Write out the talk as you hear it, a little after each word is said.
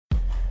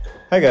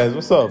Hi guys,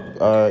 what's up?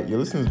 You're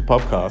listening to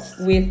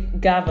podcast.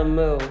 With Gava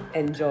Mo.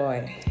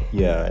 Enjoy.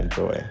 Yeah,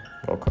 enjoy.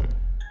 Welcome.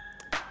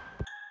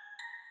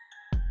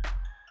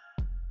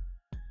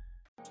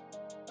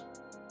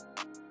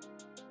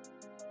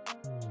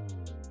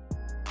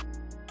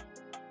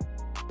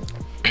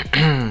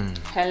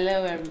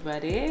 Hello,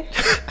 everybody.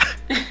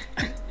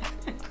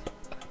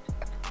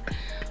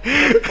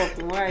 What's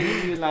popping? Why are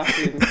you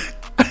laughing?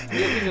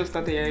 You just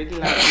started already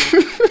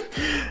laughing.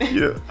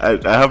 Yeah, I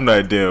have no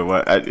idea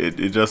why.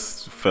 It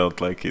just felt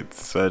like it,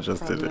 so I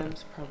just did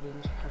it.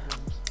 Problems.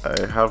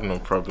 I have no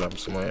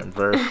problems, man. I'm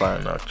very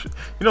fine, actually.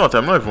 You know what?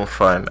 I'm not even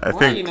fine. I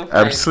Why are you think not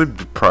I'm fine? sleep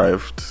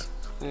deprived.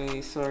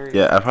 Hey, sorry.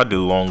 Yeah, I've had a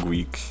long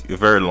week, a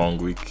very long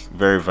week,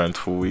 very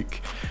eventful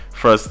week.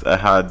 First, I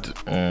had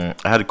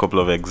a couple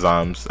of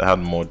exams. I had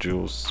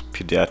modules,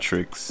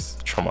 pediatrics,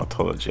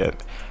 traumatology.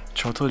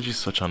 Traumatology is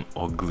such an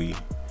ugly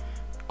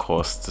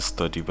course to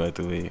study, by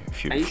the way.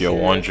 If Are you you're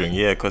serious? wondering,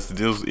 yeah, because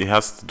it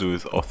has to do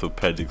with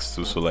orthopedics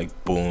too, so like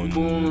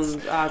bones.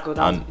 God, that's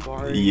And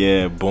boring.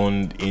 yeah,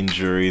 bone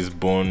injuries,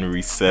 bone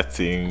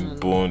resetting,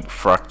 bone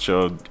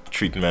fracture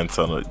treatments,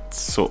 and it's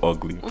so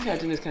ugly. Once you're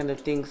doing these kind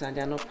of things and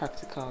they're not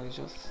practical, it's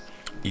just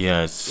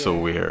Yeah, it's so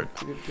weird.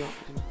 to be blunt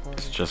and boring.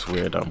 It's just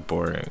weird and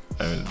boring.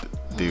 And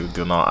they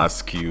do not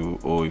ask you,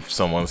 oh, if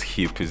someone's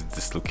hip is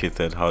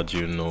dislocated, how do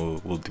you know?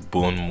 Will the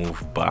bone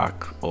move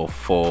back or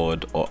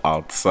forward or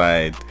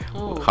outside?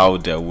 Oh. How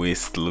would their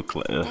waist look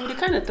like? Well, they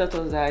kind of taught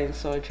us that in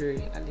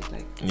surgery, at least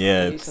like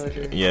Yeah, early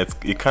surgery.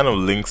 it kind of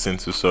links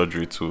into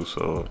surgery too,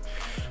 so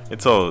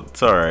it's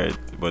alright,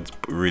 but it's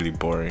really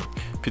boring.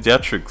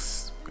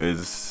 Pediatrics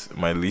is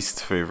my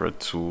least favorite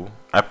too.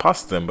 I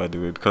passed them, by the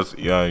way, because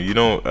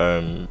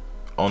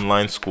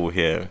online school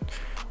here,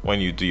 when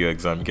you do your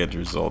exam, you get the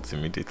results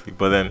immediately.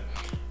 But then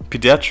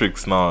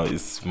pediatrics now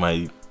is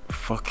my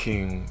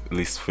fucking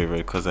least favorite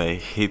because I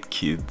hate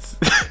kids.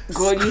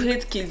 God, you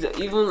hate kids,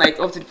 even like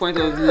up to the point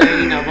of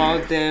learning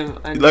about them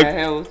and Like, their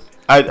health.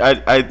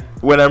 I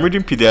when I'm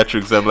reading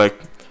pediatrics, I'm like,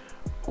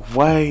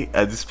 why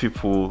are these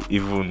people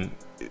even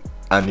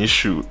an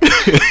issue?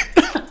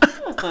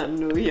 Oh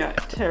no, yeah,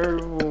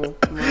 terrible,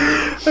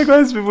 man. Like, why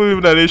is people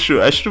even an issue?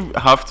 I should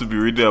have to be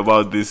reading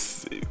about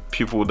these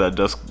people that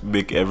just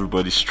make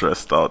everybody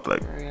stressed out.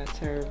 Like, Yeah,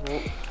 terrible.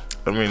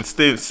 I mean,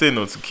 say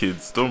no to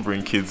kids. Don't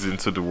bring kids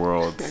into the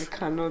world. I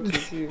cannot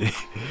with you.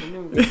 I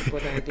know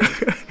what I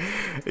did.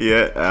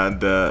 Yeah, and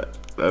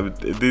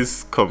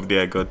this company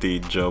I got a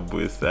job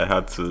with, I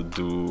had to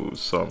do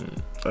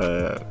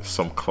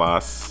some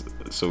class,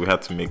 so we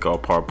had to make our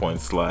PowerPoint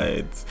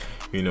slides,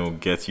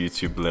 get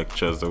YouTube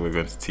lectures that we're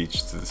going to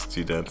teach to the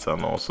students.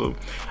 And also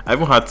I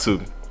even had to,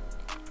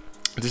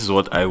 this is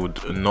what I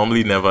would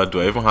normally never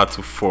do, I even had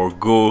to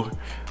forego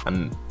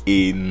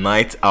a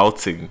night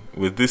outing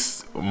with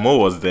this. Mo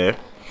was there.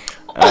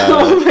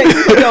 Oh my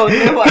God, I'll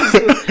never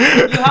do.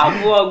 You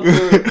have work,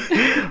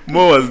 bro.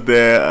 Mo was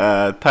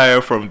there,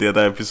 Tyre from the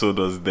other episode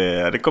was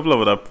there, and a couple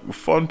of other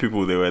fun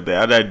people, they were there,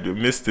 and I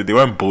missed it. They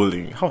went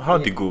bowling.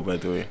 How'd it go, by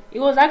the way? It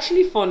was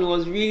actually fun. It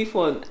was really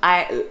fun.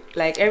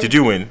 Did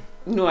you win?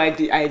 No, I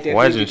did. I definitely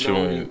Why didn't did you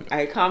not win?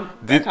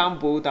 I can't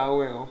bowl that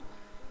well.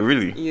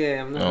 Really?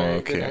 Yeah, I'm not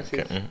very good at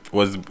it.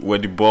 Were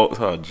the balls?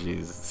 Oh, jeez,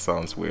 it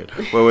sounds weird.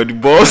 Were the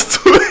balls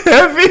too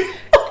heavy?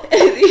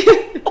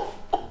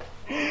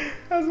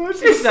 That's what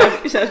she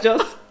said.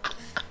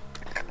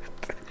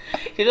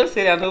 She just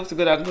said, "I hope to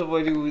God that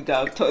nobody would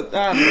have thought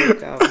that."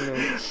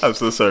 No. I'm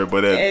so sorry,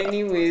 but then,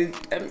 Anyways,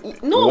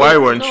 no. why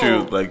weren't no.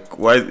 you like?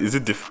 Why is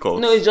it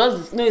difficult? No, it's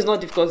not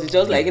difficult. It's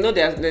just like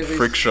there's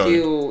Friction. a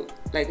skill,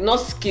 like not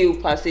skill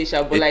per se,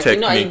 sha, but A like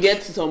technique. you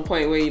get to some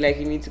point where you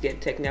need to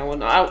get technical.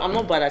 I'm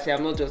not bad at it.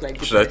 I'm not just like.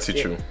 the Should I best, teach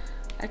yeah. you?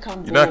 I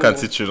can't. I can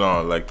bowl. teach you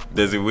now. Like,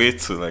 there's a way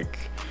to like,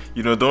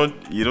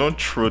 don't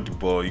throw the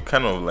ball. You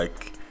kind of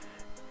like,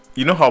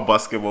 how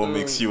basketball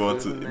makes you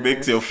want to, goodness. it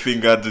makes your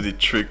finger do the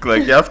trick.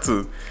 Like, you have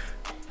to.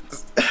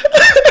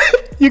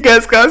 You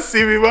guys can't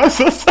see me, but I'm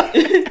so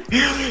sorry.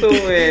 So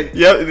weird.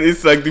 Yeah,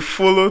 it's like the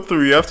follow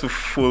through. You have to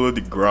follow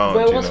the ground.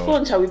 But it was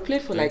fun, shall we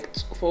played for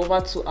for over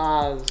 2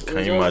 hours. Can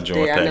We you were just imagine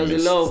there, what and I there was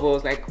missed? a lot of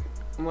us, like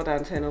more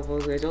than 10 of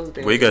us. We were just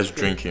there. Were you guys just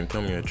playing. drinking?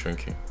 Tell me you're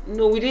drinking.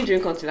 No, we didn't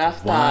drink until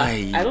after.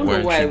 Why I don't know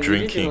weren't why you we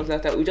drinking? didn't drink until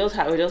after.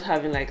 We're just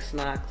having like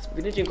snacks.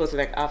 We didn't drink until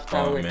like after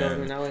Oh, we were done.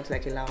 man. And I went to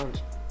like a lounge.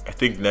 I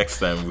think next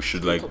time we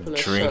should like couple of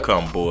drink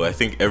shots. and bowl. I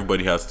think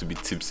everybody has to be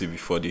tipsy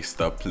before they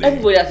start playing.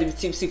 Everybody has to be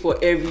tipsy for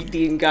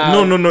everything, guys.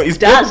 No. It's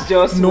That's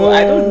just no.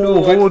 I don't know.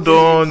 what Hold to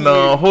on say.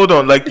 now. Hold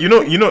on. Like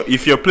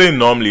if you're playing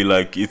normally,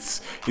 like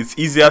it's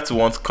easier to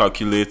want to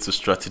calculate, to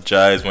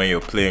strategize when you're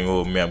playing.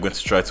 Oh man, I'm going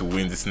to try to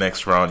win this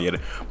next round. Yeah.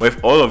 But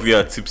if all of you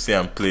are tipsy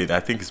and playing,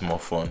 I think it's more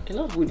fun. A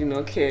lot of people do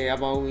not care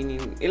about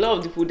winning. A lot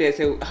of the people there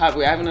say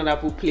we're having other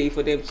people play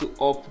for them to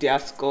up their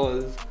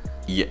scores.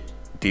 Yeah.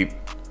 They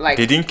Like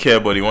didn't care,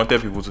 but they wanted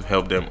people to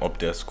help them up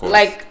their scores.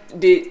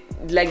 they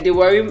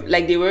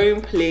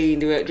weren't playing.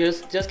 They were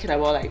just cared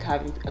about like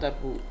having other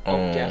people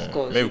up their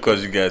scores. Maybe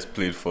because you guys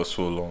played for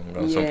so long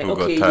and some Yeah.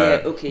 people Okay. got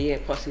tired. Yeah. Okay. Yeah.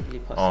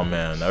 Possibly. Oh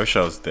man, I wish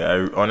I was there.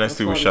 I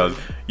honestly Fun, wish I was.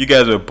 man. You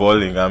guys were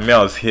balling and me,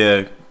 I was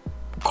here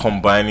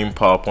combining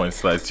PowerPoint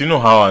slides. Do you know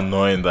how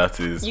annoying that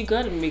is? You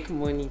gotta make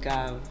money,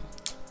 Gav.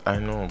 I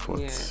know, but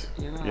Yeah,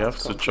 you know you have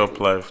to chop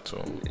life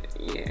too.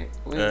 Yeah,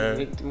 when you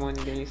make the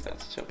money, then you start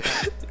to chop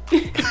life.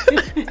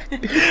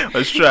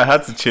 But it's true, I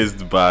had to chase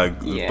the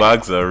bag. Yeah. The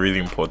bags are really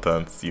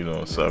important, you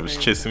know, so I was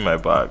chasing my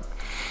bag.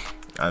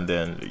 And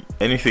then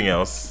anything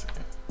else?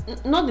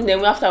 Nothing.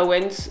 Then after I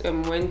went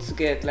to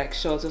get like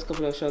shots, just a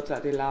couple of shots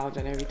at the lounge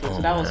and everything. Oh,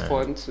 so that was man.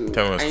 fun too.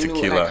 Tell me it was I know,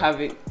 tequila. like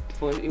having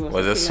for it was.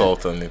 Was there tequila.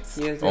 salt on it?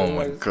 Yes, oh there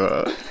my was.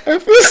 god. I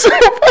feel so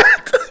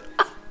bad.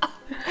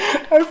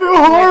 I feel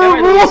Like,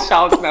 horrible. everyone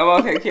shouting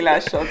about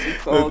tequila shots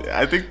with salt.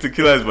 I think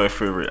tequila is my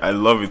favorite. I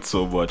love it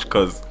so much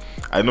because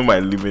I know my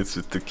limits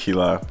with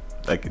tequila.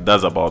 Like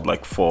that's about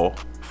like 4,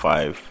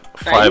 5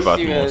 Are you at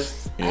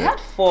serious? most. I had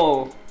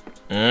 4.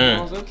 I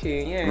Mm. was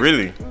okay. Yeah.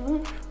 Really?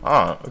 Mhm.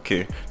 Ah,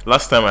 okay.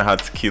 Last time I had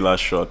tequila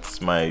shots,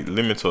 my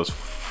limit was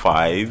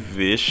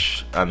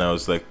 5-ish, and I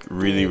was like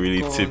really, Oh,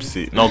 really gone.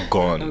 tipsy. Not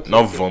gone, Okay,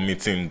 not okay.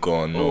 vomiting,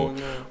 gone. No. Oh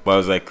no. But I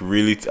was like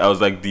really, I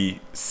was like the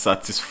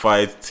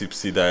satisfied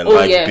tipsy that I Oh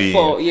like yeah, being.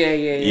 4. Yeah.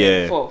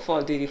 Yeah.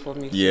 4 did it for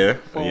me. Yeah,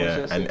 4 was yeah.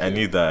 just And I okay.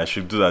 need that. I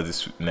should do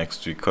that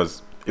next week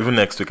because even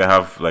next week I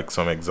have like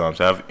some exams.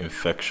 I have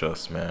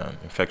infectious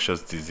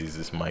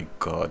diseases. My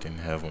God in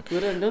heaven.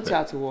 But then don't you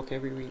have to work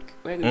every week?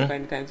 Where do you Hmm?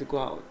 find the time to go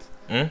out?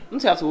 Hmm?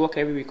 Don't you have to work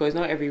every week? Because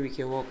not every week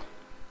you work.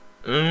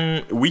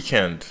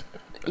 Weekend.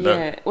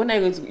 Yeah. When are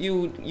you going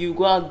to you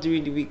go out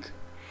during the week?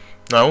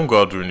 No, I won't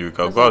go out during the week.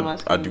 I'll That's go what I'm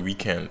out at asking. the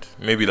weekend.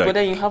 Maybe But like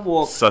then you have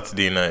work.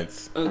 Saturday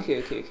night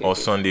Okay. or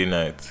Sunday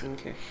night.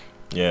 Okay.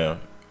 Yeah.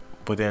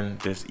 But then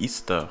there's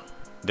Easter.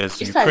 There's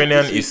Easter is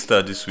Ukrainian this week.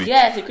 Easter this week.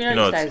 Yeah, the Korean You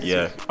know, Easter is this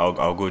yeah, week.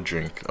 I'll go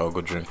drink. I'll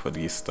go drink for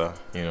the Easter.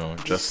 You know,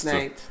 This just to,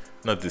 night.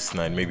 not this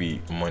night.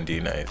 Maybe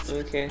Monday night.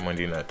 Okay.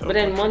 Monday night. I'll But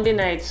then go Monday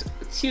night,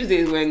 Tuesday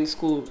is when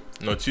school. drink.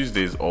 No,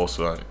 Tuesday is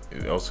also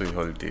a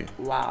holiday.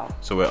 Wow.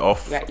 So we're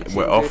off. We are eating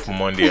We're off good.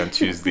 Monday and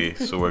Tuesday,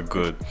 so we're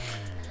good.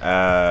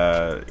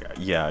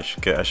 Yeah, I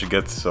should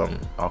get some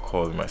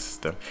alcohol in my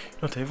system.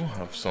 You know, I even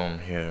have some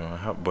here. I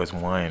have, but it's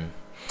wine.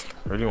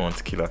 I really want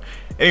tequila.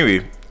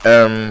 Anyway,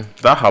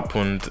 that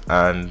happened,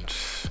 and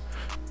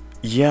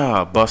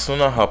yeah,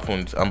 Barcelona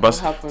happened, and What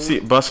happened? see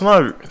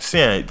Barcelona.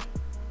 See,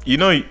 you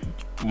know,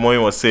 Moi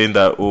was saying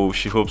that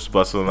she hopes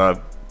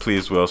Barcelona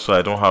plays well, so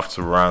I don't have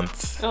to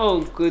rant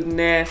Oh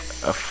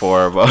goodness.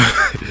 for about.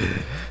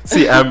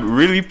 See, I'm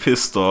really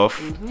pissed off.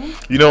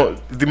 Mm-hmm. You know,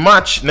 the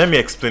match. Let me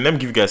explain. Let me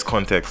give you guys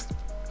context.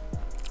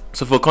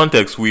 So for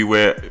context, we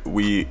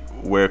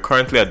were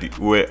currently at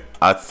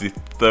the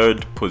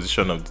third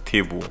position of the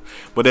table,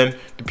 but then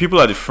the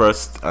people at the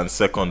first and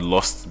second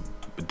lost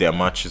their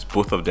matches.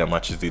 Both of their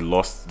matches, they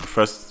lost.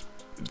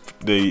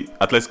 The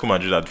Atletico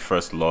Madrid at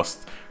first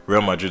lost.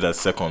 Real Madrid at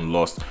second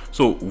lost.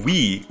 So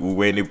we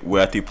were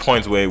at a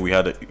point where we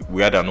had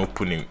an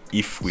opening.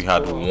 If we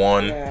had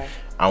won, Yeah.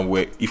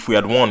 and if we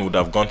had won, we would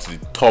have gone to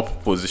the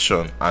top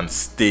position and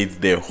stayed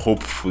there.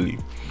 Hopefully.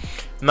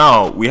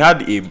 Now we had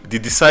the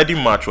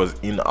deciding match was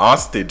in our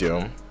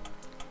stadium.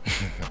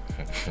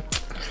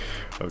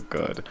 Oh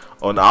God!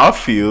 On our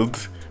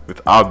field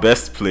with our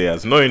best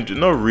players. No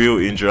real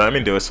injury. I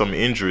mean, there were some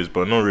injuries,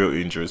 but no real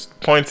injuries.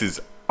 Point is,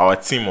 our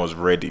team was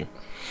ready.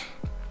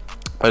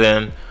 But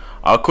then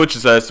our coach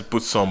decided to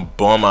put some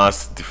bum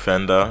ass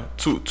defender,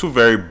 two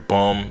very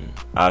bum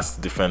ass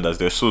defenders.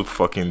 They're so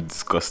fucking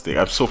disgusting.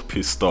 I'm so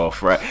pissed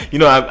off, right? You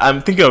know,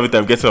 I'm thinking of it.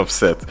 I'm getting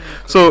upset.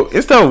 So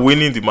instead of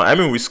winning the match, I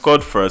mean, we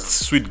scored first.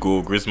 Sweet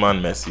goal,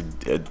 Griezmann, Messi,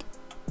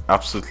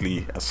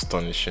 absolutely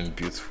astonishing,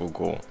 beautiful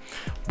goal.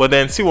 But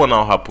then see what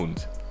now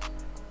happened.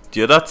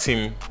 The other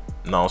team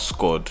now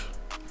scored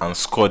and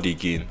scored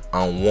again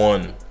and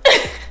won.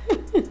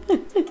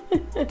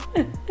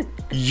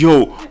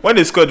 Yo, when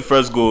they scored the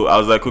first goal, I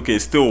was like, okay,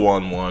 it's still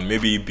 1-1.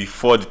 Maybe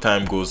before the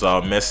time goes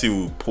out, Messi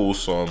will pull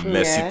some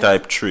Messi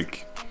type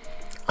trick.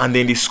 And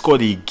then they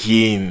scored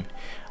again.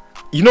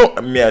 You know,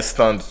 me, I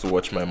stand to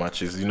watch my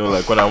matches. You know,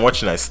 like when I'm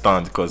watching, I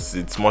stand because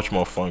it's much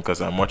more fun because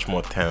I'm much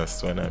more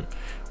tense when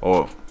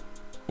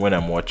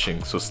I'm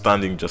watching. So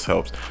standing just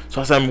helps.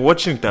 So as I'm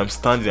watching it, I'm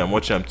standing, I'm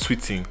watching, I'm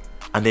tweeting.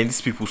 And then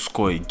these people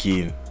score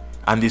again.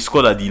 And they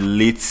scored at the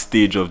late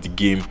stage of the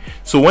game.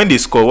 So when they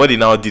scored, what they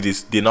now did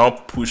is they now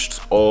pushed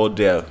all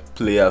their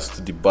players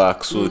to the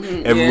back. So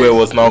everywhere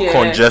was now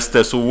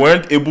congested. So we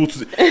weren't able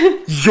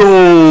to.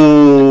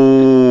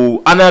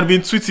 Yo! And I'd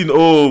been tweeting,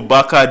 oh,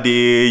 Baka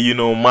Day, you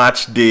know,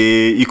 match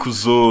day,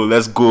 Ikuzo,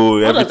 let's go.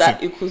 What everything. does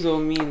that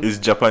Ikuzo mean? It's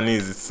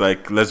Japanese. It's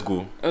like, let's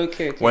go.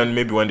 Okay. When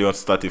they want to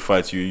start a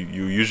fight, you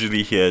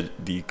usually hear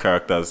the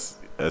characters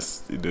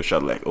as they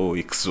shout like, oh,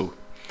 Ikuzo.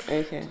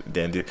 Okay.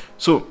 Then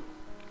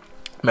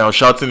I was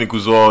shouting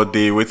Ikuzo all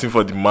day, waiting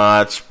for the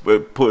match,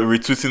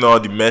 retweeting all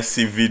the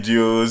Messi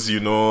videos, you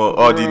know,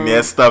 all the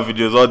Nesta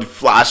videos, all the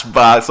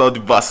flashbacks, all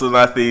the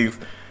Barcelona things.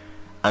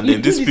 And You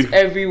then do this this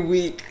every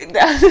week.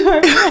 That's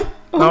what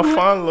now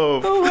fan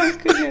love. Oh my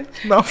goodness.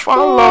 Now fan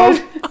love.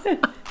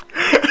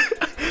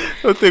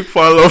 Don't take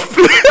fan love.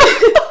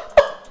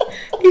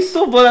 He's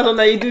so bothered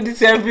that you do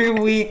this every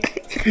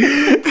week.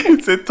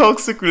 It's a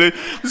toxic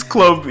relationship. This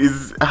club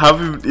is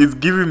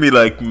giving me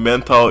like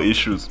mental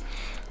issues.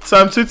 So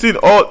I'm tweeting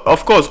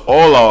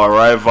all our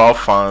rival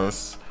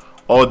fans,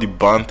 all the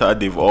banter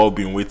they've all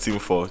been waiting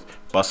for.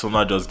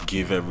 Barcelona just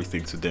gave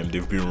everything to them.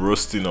 They've been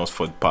roasting us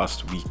for the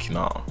past week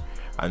now.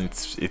 And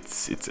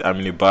it's I'm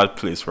in a bad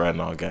place right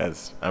now,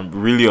 guys. I'm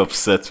really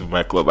upset with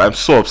my club. I'm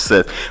so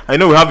upset. I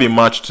know we have a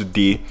match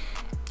today,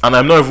 and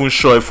I'm not even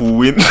sure if we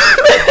win.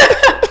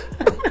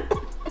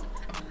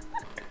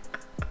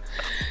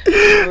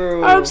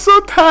 I'm so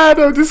tired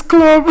of this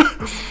club.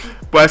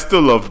 But I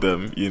still love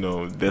them, you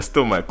know. They're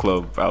still my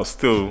club. I'll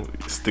still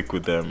stick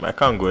with them. I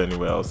can't go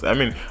anywhere else. I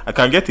mean, I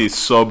can get a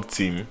sub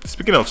team.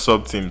 Speaking of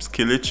sub teams,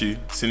 Kelechi,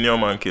 senior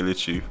man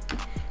Kelechi.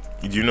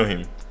 Did you know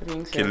him? I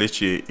think so.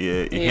 Kelechi,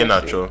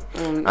 Iheanacho,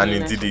 and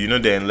Ndidi. You know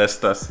they're in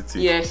Leicester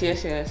City. Yes.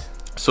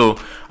 So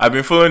I've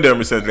been following them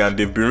recently, and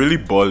they've been really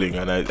balling.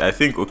 And I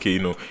think, okay, you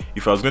know,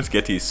 if I was going to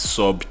get a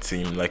sub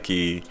team, like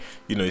a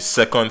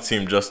second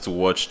team just to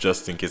watch,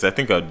 just in case, I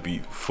think I'd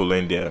be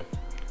following their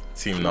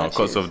team now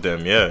because of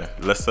them. Yeah,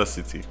 Leicester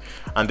City,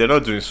 and they're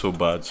not doing so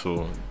bad.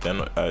 So they're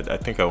not. I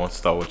think I want to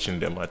start watching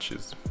their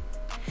matches.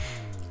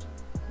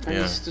 And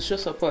just to show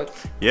support.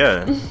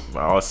 Yeah,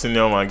 our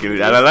senior man,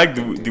 and I like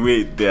the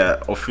way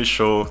their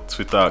official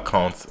Twitter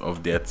account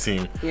of their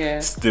team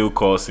still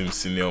calls him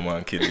senior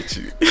man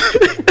Kelechi.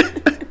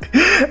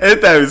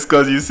 Anytime it's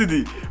because you see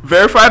the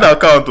verified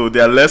account or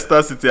their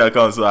Leicester City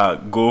account, so I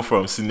go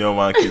from senior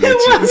man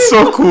Kelechi. It's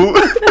so cool.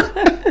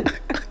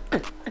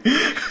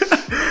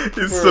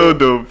 It's so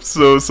dope,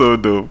 so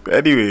dope.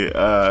 Anyway,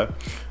 that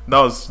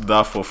was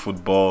that for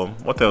football.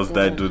 What else did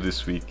I do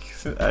this week?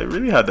 I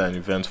really had an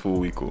eventful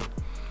week.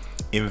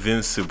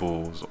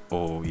 Invincibles.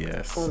 Oh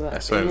yes, I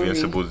saw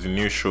Invincibles, the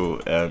new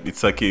show.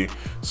 It's like a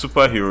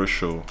superhero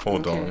show.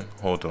 Hold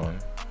on.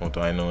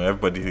 I know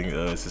everybody thinks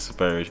it's a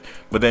superhero,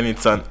 but then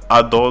it's an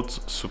adult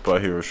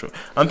superhero show.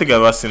 I don't think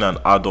I've ever seen an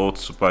adult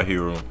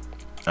superhero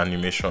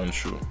animation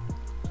show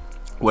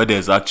where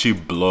there's actually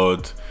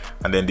blood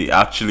and then they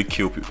actually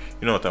kill people.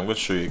 You know what? I'm going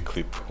to show you a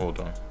clip. Hold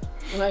on.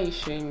 Why are you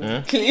showing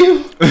me?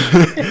 Clip?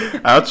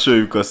 I have to show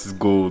you because it's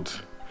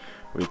gold.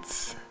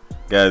 Wait.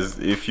 Guys,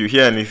 if you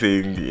hear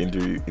anything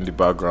in the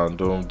background,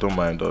 don't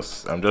mind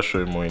us. I'm just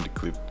showing more in the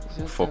clip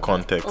for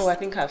context. Oh, I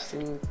think I've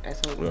seen it. I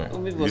saw it. Yeah.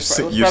 It was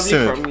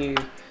probably from you.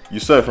 You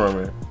saw it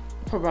from me?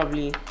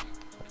 Probably.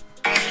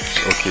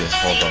 Okay,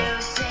 hold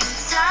on.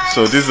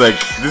 So this is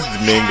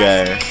the main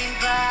guy.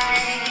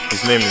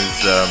 His name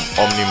is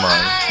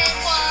Omni-Man.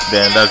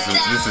 Then this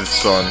is his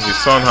son. His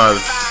son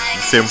has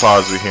the same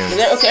powers with him.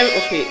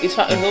 Okay. His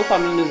whole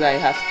family knows that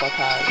he has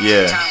superpowers.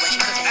 Yeah.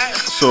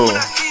 So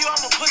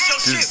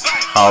this is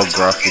how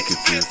graphic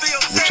it is,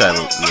 which I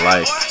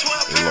like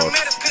a lot.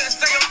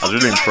 I was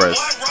really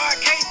impressed.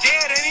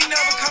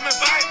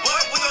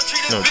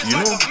 No, you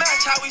know.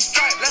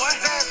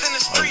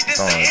 Just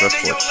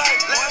watch.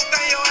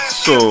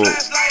 So.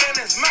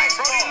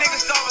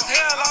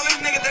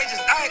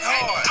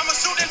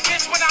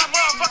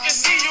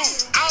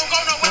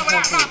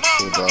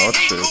 I'll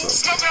show you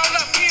something.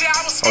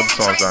 All the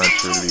songs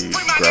aren't really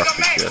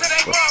graphic yet,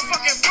 but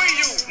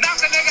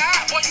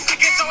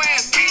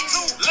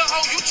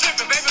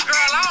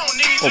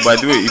oh, by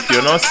the way, if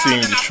you're not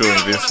seeing the show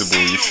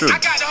Invincible, you should.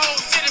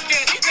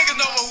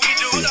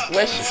 See,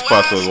 this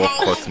part was what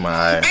caught my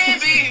eye.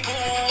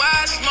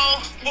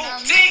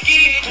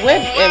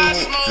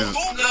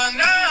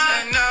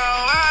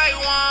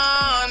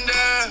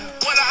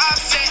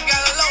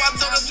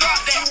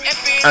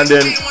 And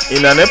then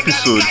in an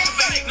episode,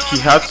 he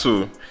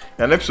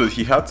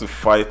had to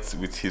fight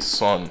with his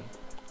son.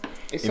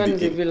 His son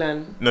is a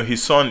villain. No,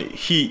 his son,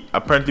 he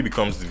apparently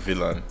becomes the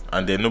villain,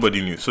 and then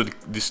nobody knew. So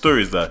the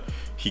story is that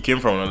he came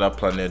from another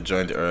planet,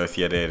 joined Earth,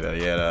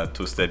 yada,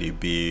 toasted a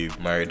babe,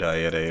 married her,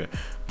 yada.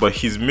 But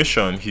his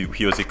mission,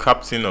 he was a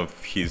captain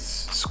of his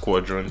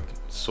squadron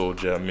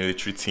soldier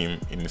military team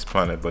in his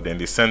planet, but then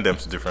they send them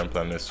to different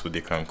planets so they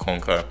can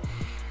conquer.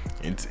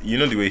 You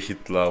know the way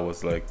Hitler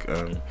was like,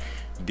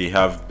 they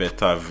have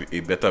a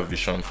better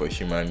vision for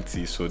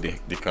humanity, so they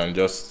can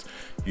just,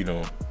 you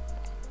know,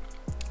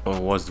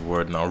 what's the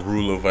word now,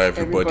 rule over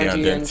everybody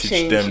and then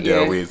teach them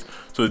their ways.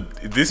 So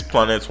this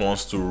planet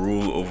wants to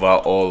rule over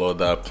all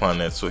other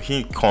planets, so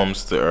he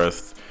comes to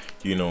Earth,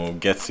 you know,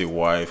 gets a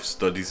wife,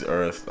 studies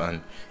Earth,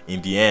 and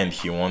in the end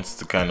he wants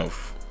to kind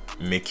of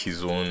make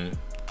his own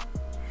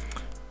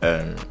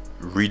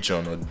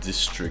region or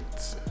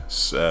district.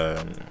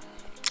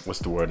 What's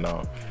the word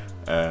now?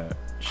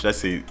 Should I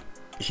say,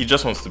 he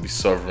just wants to be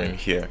sovereign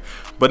here.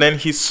 But then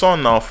his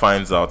son now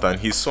finds out, and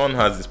his son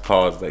has his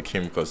powers like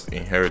him because he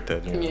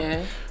inherited, you know?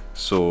 Yeah.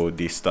 So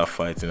they start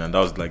fighting, and that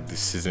was like the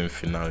season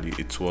finale.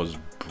 It was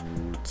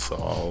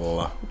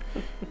brutal.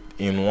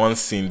 In one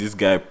scene, this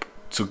guy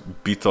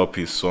beat up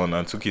his son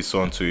and took his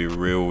son to a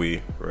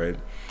railway, right?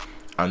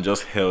 And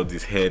just held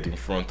his head in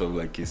front of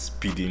like a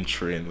speeding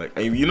train. Like,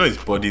 you know, his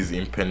body is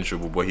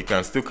impenetrable, but he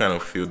can still kind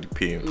of feel the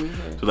pain.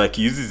 So like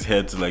he uses his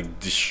head to like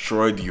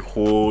destroy the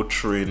whole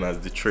train as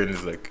the train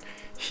is like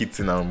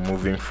hitting and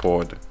moving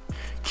forward.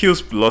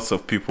 Kills lots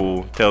of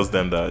people, tells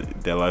them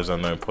that their lives are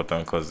not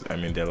important because I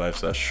mean their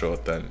lives are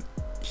short, and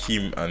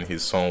him and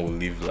his son will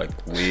live like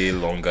way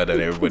longer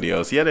than everybody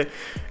else. Yeah,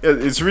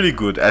 it's really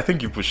good. I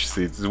think you should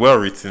see it. It's well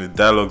written. The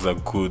dialogues are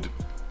good.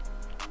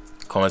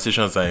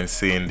 Conversations are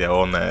insane. They're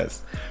all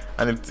nice,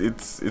 and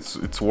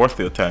it's worth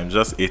your time.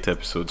 Just 8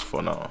 episodes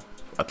for now,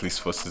 at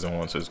least for season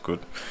 1, so it's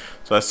good.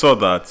 So I saw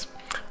that,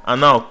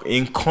 and now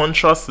in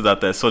contrast to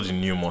that, I saw the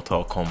new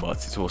Mortal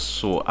Kombat. It was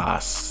so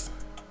ass.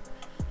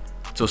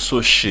 It was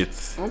so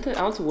shit. I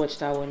want to watch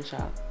that one,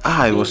 Sha.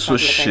 It was so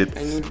shit.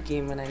 I know the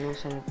game and I know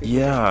some of it.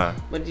 Yeah.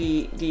 But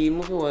the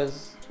movie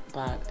was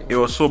bad. It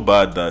was so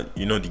bad that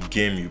the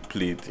game you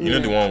played, you know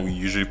the one we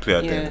usually play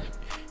at the end.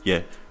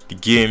 Yeah, the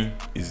game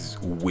is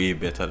way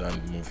better than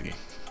the movie.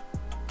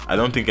 I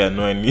don't think I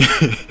know any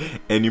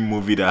any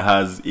movie that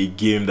has a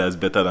game that's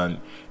better than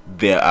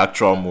their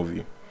actual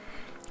movie.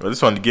 But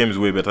this one, the game is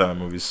way better than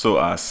the movie. So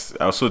I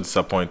was so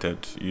disappointed.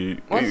 You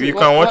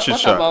can watch it.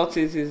 What about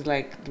it is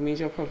like the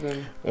major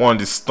problem? One,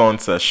 the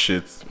stunts are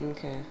shit.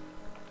 Okay.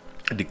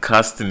 The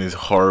casting is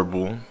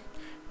horrible.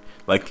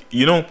 Like,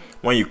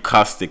 when you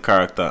cast a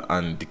character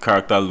and the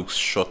character looks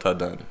shorter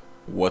than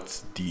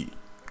what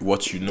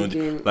you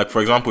know. Like,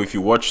 for example, if you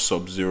watch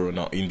Sub-Zero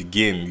now in the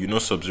game,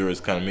 Sub-Zero is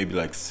kind of maybe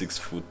like 6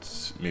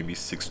 foot, maybe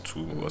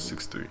 6'2" or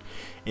 6'3".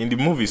 In the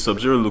movie,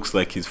 Sub-Zero looks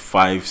like he's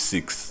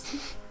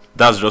 5'6".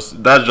 That's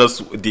just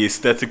the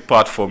aesthetic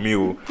part for me,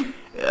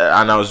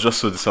 and I was just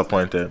so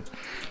disappointed.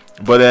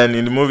 But then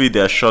in the movie,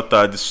 they're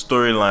shorter. The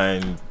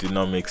storyline did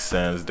not make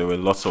sense. There were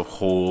lots of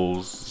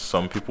holes.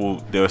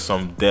 There were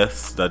some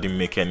deaths that didn't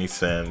make any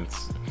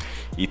sense.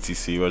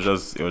 etc.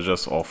 It was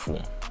just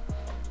awful.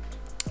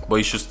 But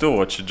you should still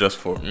watch it just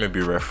for maybe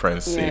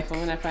reference sake. Yeah, for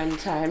when I find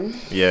time.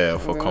 Yeah,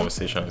 for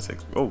conversation sake.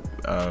 Oh,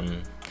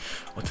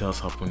 what else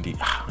happened? A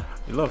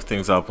lot of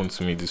things happened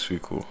to me this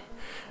week.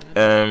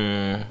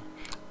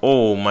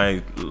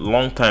 My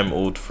longtime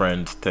old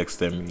friend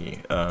texted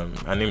me.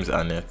 Her name is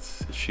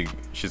Annette.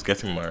 She's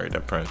getting married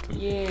apparently.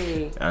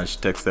 Yay. And she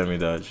texted me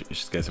that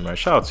she's getting married.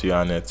 Shout out to you,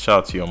 Annette.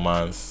 Shout out to your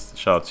mans.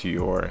 Shout out to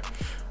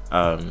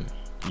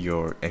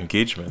your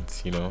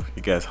engagement. You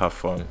guys have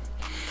fun.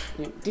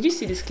 Did you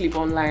see this clip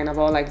online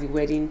about like the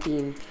wedding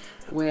thing?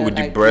 Where, with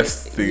the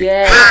breast thing?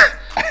 Yeah,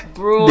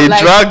 bro. They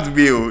dragged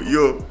me,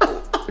 yo.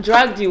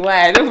 Dragged you?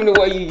 Why? I don't even know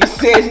what you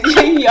said.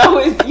 You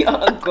always,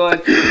 oh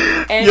god.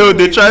 Anyways. Yo,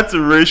 they tried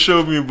to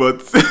ratio me, but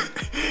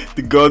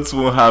the gods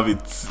won't have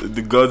it.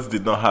 The gods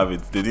did not have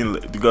it.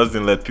 The gods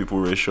didn't let people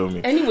ratio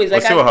me. Anyways,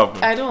 what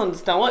happened? I don't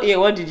understand.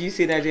 What did you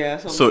say that day?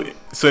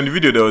 So in the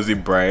video there was a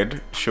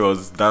bride. She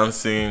was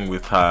dancing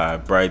with her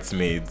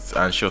bridesmaids,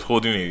 and she was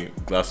holding a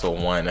glass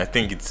of wine. I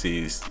think it's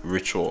a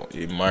ritual,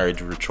 a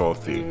marriage ritual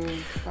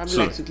thing. Probably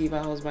like to give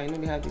her husband.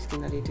 They have this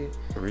thing that they do.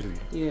 Really?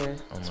 Yeah.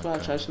 It's for a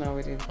traditional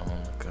wedding. Oh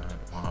my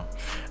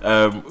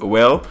god!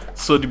 Wow.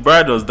 So the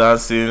bride was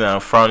dancing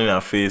and frowning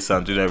her face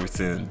and doing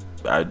everything.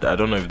 I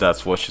don't know if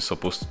that's what she's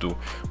supposed to do,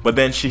 but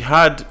then she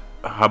had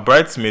her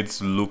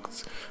bridesmaids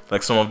looked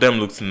like, some of them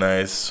looked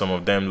nice, some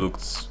of them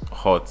looked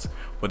hot,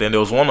 but then there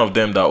was one of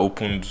them that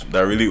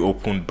really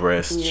opened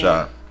breast,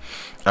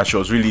 and she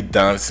was really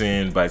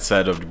dancing by the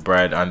side of the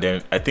bride, and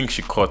then I think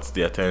she caught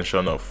the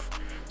attention of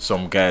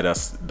some guy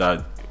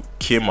that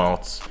came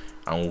out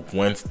and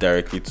went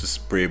directly to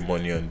spray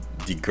money on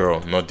the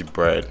girl, not the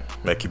bride.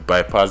 Like, he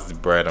bypassed the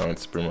bride and went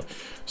to spray money.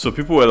 So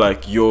people were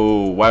like,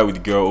 yo, why would the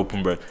girl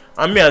open breast?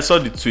 I mean, I saw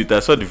the tweet, I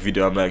saw the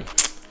video, I'm like,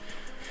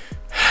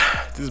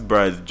 this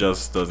bride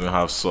just doesn't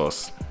have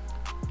sauce.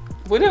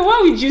 But then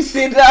why would you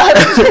say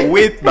that?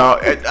 Wait now,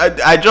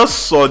 I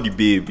just saw the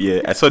babe,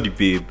 I saw the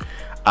babe.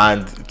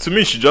 And to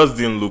me, she just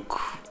didn't look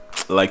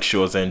like she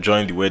was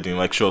enjoying the wedding.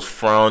 Like, she was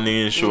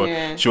frowning, she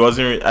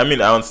wasn't, I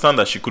mean, I understand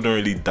that she couldn't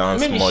really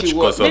dance much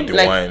because of the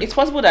wine. It's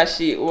possible that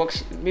she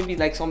works, maybe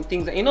like some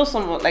things,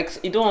 some, like,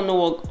 you don't know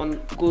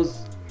what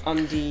goes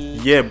on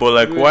the but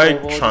like, why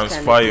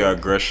transfer your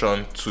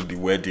aggression to the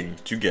wedding?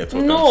 Do you get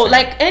what I'm saying?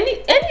 Like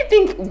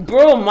anything,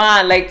 bro,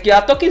 man, like, you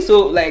are talking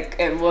so, like,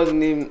 what's the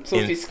name, so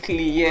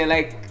physically,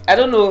 like, I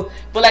don't know,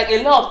 but like,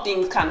 a lot of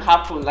things can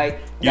happen, like,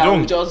 you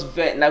try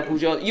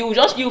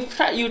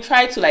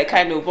to, like,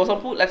 kind of, but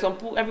some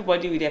people,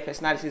 everybody with their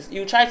personalities,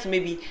 you try to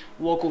maybe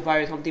walk over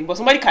or something, but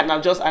somebody can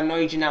have just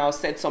annoyed you now or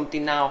said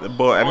something now,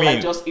 but I mean,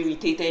 like, just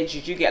irritated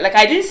you. You get, like,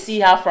 I didn't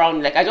see her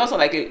frown, like, I just saw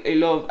like a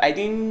lot of, I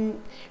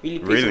didn't really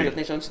pay so much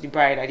attention to the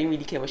bride. I didn't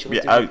really care what she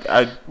was doing.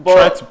 I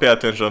tried to pay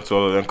attention to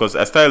all of them because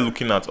I started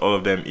looking at all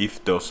of them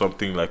if there was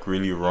something like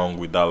really wrong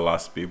with that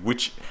last babe,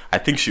 which I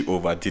think she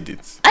overdid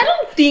it. I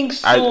don't think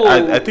so.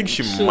 I think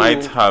she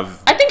might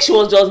have. I think she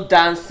was just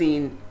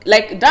dancing.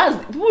 like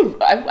that's people.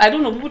 I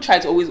don't know. People try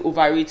to always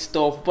overrate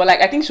stuff, but like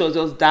I think she was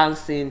just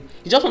dancing.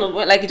 You just want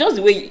to like it's just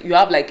the way you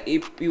have like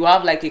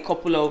a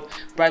couple of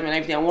bridesmaids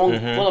and everything. And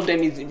one of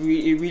them is a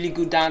really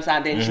good dancer,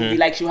 and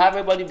then she'll have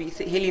everybody be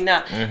hailing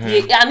her.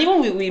 Yeah, and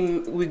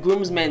even with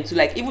groomsmen too.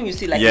 Like even you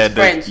see like his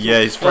friends.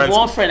 His friends.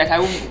 One friend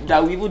like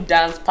that we would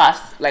dance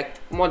past like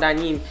more than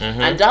him,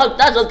 and that's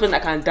just person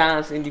that can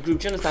dance in the group.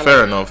 Do you understand?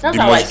 Fair enough. That's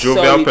the most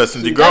jovial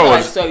person. The girl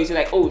was. So you see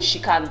like, oh, she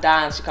can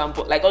dance. She can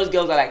like all those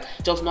girls are like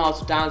just know how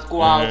to dance,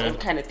 go out, that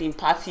kind of thing,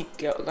 party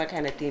girl, that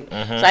kind of thing. So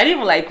I didn't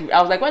even like. I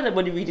was like, why is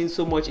everybody reading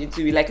so much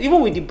into it? Like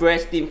even with the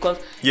breast thing, because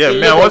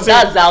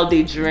that's how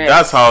they dress.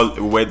 That's how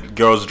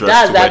girls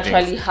dress. That's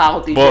actually how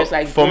they dress.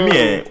 Like for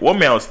me,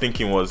 what I was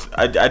thinking was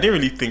I didn't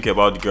really think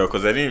about the girl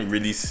because I didn't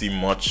really see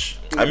much.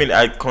 I mean,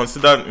 I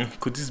considered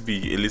could this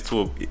be a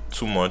little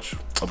too much,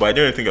 but I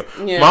didn't think of.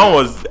 Mine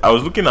was I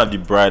was looking at the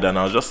bride and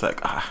I was just like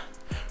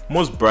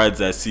most brides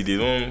I see they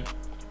don't.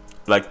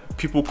 Like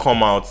people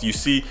come out, you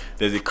see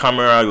there's a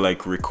camera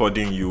like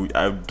recording you.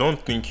 I don't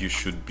think you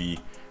should be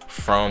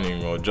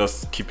frowning or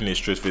just keeping a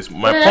straight face.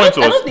 My point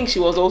was I don't think she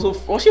was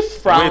she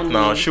frowning. Wait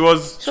now, she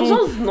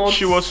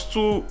was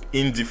too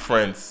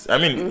indifferent. I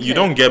mean, you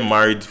don't get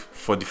married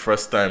for the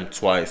first time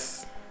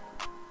twice.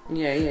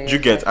 Yeah. You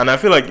get, and I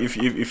feel like if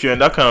you're in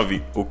that kind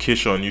of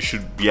occasion, you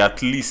should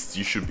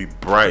be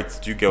bright.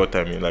 Do you get what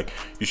I mean? Like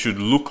you should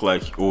look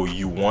like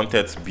you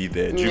wanted to be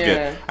there. Do you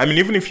get? I mean,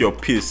 even if you're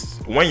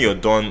pissed, when you're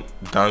done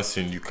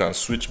dancing, you can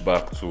switch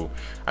back to.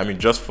 I mean,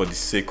 just for the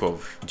sake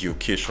of the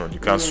occasion, you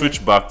can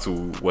switch back to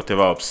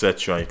whatever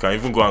upset you, and you can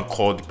even go and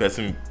call the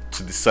person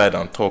to the side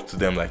and talk to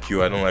them like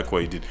I don't like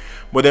what you did.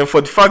 But then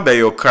for the fact that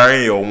you're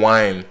carrying your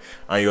wine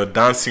and you're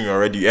dancing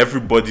already,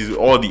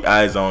 all the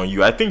eyes are on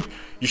you. I think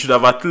you should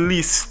have at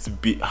least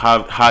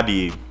had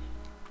a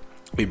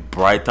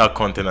brighter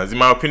countenance. In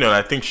my opinion,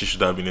 I think she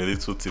should have been a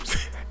little tipsy.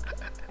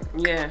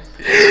 Yeah.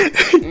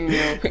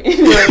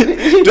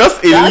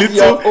 Just a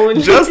little,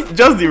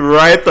 just the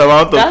right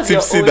amount of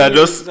tipsy that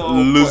just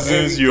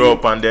loosens you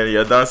up, and then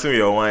you're dancing with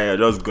your wine, you're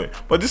just going.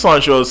 But this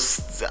one, she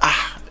was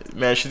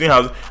man, she didn't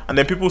have. And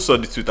then people saw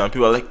the tweet and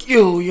people were like,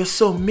 "Yo, you're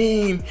so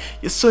mean.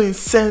 You're so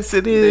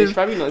insensitive." You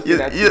probably not say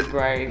that to the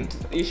bride.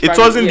 It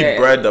wasn't the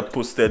bride that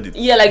posted it.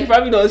 Yeah, like you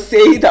probably don't say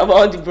it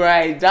about the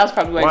bride. That's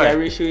probably why they're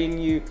ratioing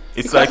you.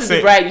 It's because like it's saying,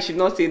 the bride, you should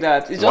not say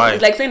that. It's just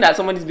it's like saying that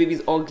somebody's baby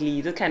is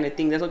ugly. That kind of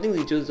thing. There's some things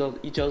you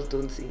just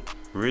don't say.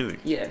 Really?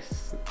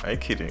 Yes. Are you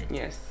kidding?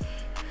 Yes.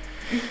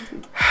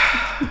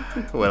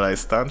 Well, I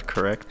stand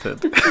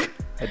corrected.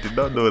 I did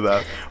not know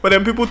that. But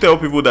then people tell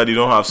people that they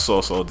don't have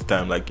sauce all the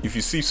time. Like if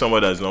you see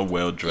someone that's not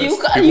well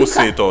dressed, people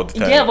say it all the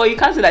time. Yeah, but you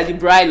can't say that the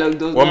bride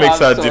does what not makes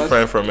her sauce.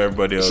 Different from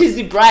everybody else? She's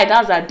the bride.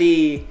 That's her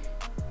day.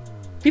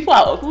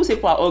 People say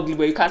people are ugly,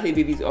 but you can't say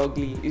baby's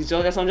ugly. It's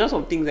just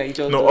some things that you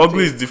just don't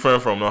ugly say. Is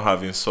different from not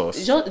having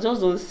sauce. Just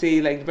don't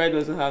say like the bride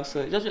doesn't have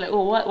sauce. Just be like,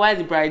 oh, why is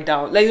the bride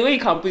down? Like the way you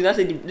can put it,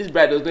 say this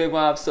bride does not even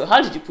have sauce.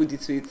 How did you put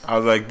it to it? I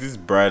was like, this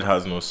bride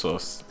has no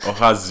sauce or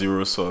has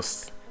zero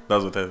sauce.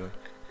 That's what I said.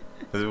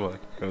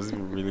 Was it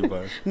really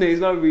bad? No,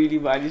 it's not really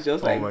bad. It's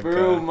just like,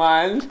 bro, God.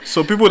 Man.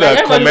 So people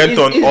that comment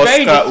on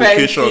Oscar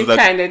occasions, like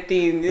kind of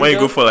thing. When you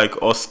go for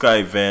like Oscar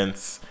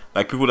events,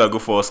 like people that go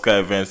for Oscar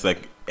events,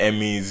 like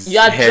Emmys, you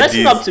are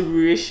dressing up to be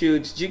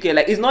ratioed. Do you get?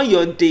 Like it's not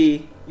your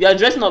day. You are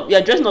dressing up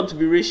to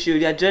be ratioed.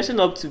 You are dressing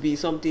up to be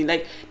something.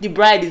 Like the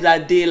bride is her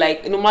day.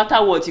 Like no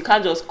matter what, you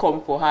can't just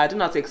come for her. I don't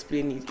know how to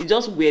explain it. It's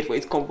just weird for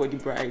it to come for the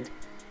bride.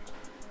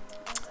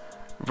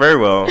 Very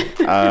well.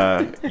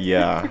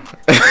 Yeah.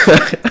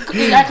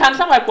 I can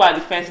understand why people are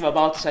defensive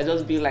about it. I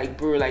just be like,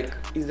 bro, like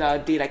it's our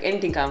day. Like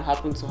anything can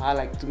happen to her,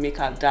 like to make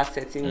her that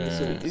setting.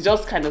 So it's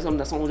just kind of something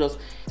that someone just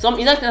some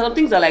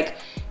things that like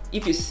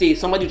if you say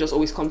somebody just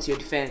always come to your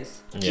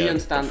defense. Do you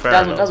understand?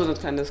 That's what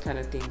those kind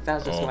of things.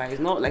 That's just why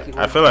it's not like it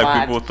was I feel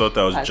like people thought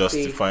I was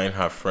justifying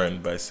her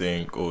friend by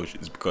saying, oh,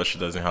 it's because she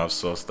doesn't have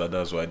sauce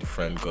that's why the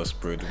friend got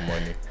sprayed with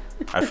money.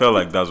 I felt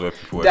like that's where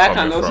people were coming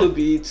from. That can also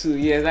be it too.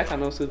 Yeah, that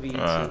can also be it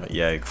too.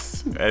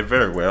 Yikes.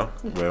 Very well.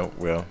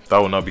 Well. That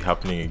will not be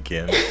happening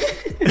again.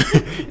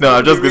 No,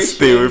 I'm just going to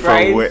stay away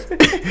from where.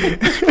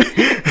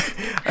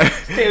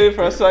 Stay away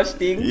from such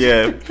things.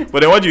 Yeah.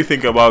 But then what do you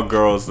think about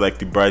girls, like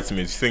the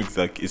bridesmaids? You think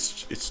like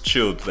it's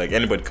chilled, like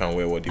anybody can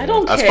wear what they want? I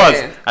don't care. As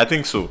far as I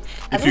think so.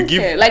 If you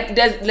give care. Like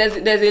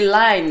there's a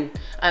line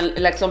and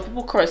like some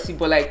people curse it,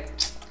 but like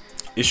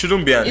it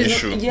shouldn't be an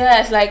issue.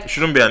 Yes, like it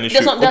shouldn't be an issue.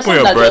 Open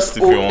your breast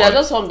if you want. There's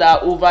just some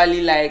that are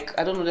overly like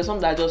I don't know. There's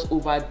some that just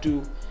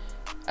overdo.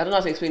 I don't know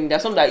how to explain.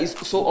 There's some that is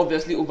so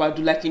obviously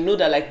overdo. Like you know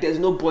that like there's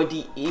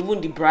nobody,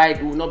 even the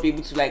bride will not be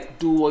able to like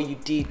do what you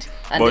did.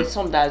 And but there's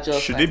some that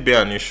just. Should like, it be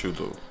an issue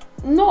though?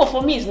 No,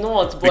 for me it's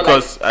not. But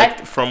because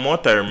from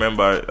what I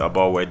remember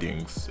about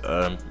weddings,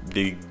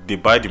 they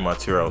buy the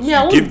materials.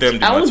 Yeah, you give them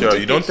the material.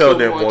 You don't tell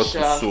them what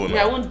to sew.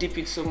 Yeah, I won't dip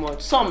it so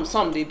much.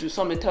 Some they do.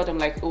 Some they tell them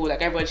like, oh,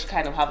 like everybody should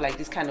kind of have like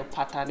this kind of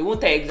pattern. They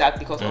won't tell you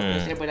exactly because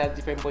obviously everybody has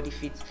different body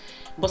fits.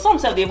 But some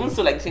say they even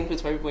sew like the same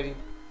clothes for everybody.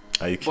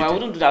 Are you kidding? But I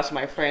wouldn't do that to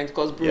my friends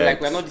because bro, like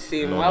we're not the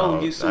same. Why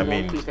would you sew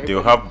one clothes for everybody?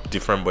 They'll have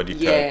different body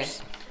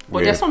types.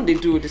 But there's some they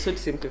do. They sew the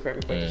same clothes for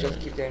everybody. Just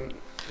give them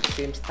the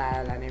same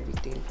style and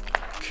everything.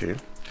 Okay.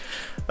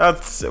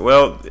 That's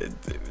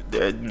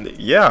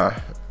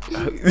yeah.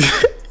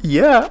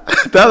 Yeah.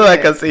 That's all I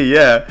can say.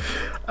 Yeah.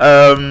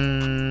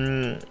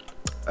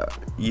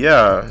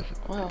 Yeah.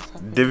 What else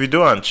happened?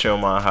 Davido and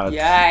Chioma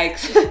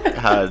Yikes.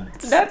 had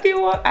That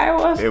thing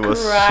was it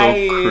was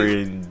crying. so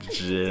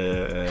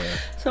cringe.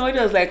 Somebody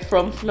was like,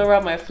 from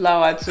Flora my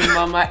flower to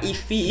Mama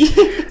Ify.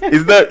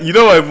 Is that, you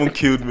know what even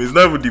killed me? It's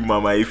not even the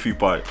Mama Ify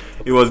part.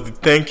 It was the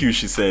thank you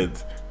she said.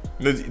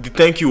 You know, the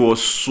thank you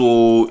was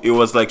so, it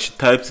was like she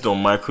typed it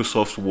on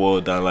Microsoft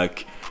Word and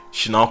like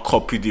she now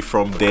copied it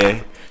from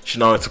there. She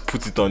now had to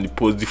put it on the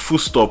post. The full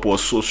stop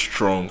was so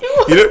strong.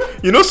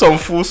 You know some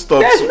full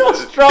stops. There's no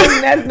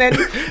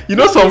strongness. You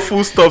know some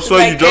full stops where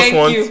like, you just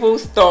want you, full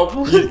stop.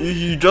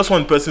 you just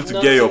want the person to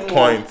get your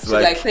point.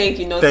 Like thank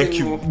you, thank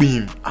you, more.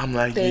 beam. I'm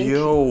like, Thank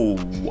yo.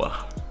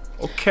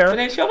 Okay. But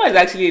then Chioma is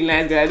actually a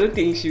nice girl. I don't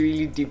think she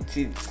really dipped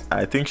it.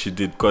 I think she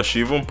did, because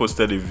she even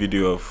posted a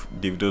video of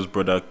Davido's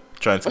brother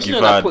trying to give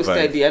her advice.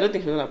 Posted it. I don't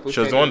think she was posted it. She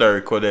was the one that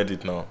recorded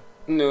it now.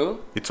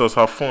 No. It was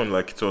her phone,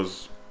 like it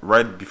was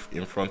right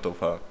in front of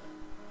her.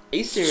 Are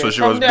you serious? So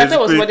she was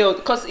basically,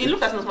 because it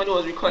looked as if somebody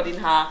was recording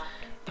her.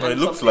 No, it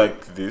looked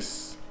like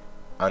this,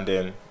 and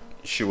then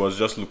she was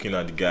just looking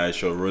at the guy.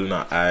 She was rolling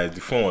her eyes.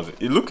 The phone was.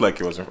 It looked like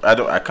it was.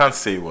 I can't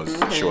say it was.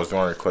 She was the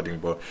one recording,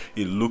 but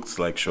it looked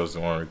like she was the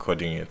one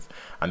recording it.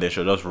 And then she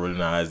was just rolling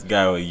her eyes. The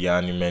guy was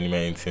yarning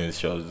many things.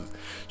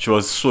 She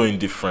was so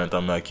indifferent.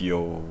 I'm like,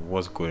 yo,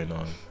 what's going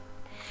on?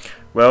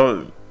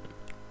 Well,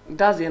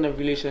 that's the end of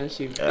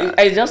relationship.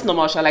 It's just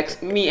normal.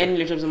 Like me, any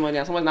relationship with somebody,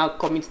 and someone now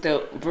coming to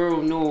tell,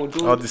 bro, no,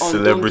 don't. All the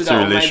celebrity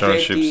don't do that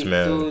relationships, on my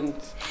birthday, man.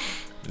 Don't.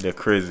 They're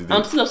crazy.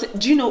 I'm still upset.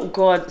 Do you know,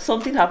 God,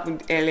 something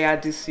happened earlier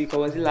this week,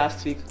 or was it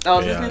last week? I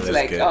was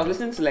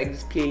listening to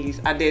this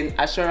playlist, and then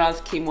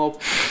Assurance came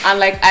up, and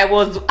like I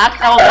was watching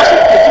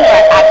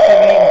I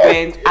actively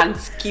bent and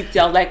skipped it.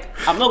 I was like,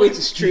 I'm not going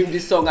to stream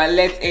this song and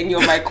let any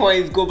of my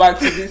coins go back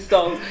to this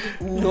song.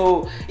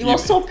 No, it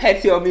was so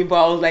petty on me,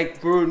 but I was like,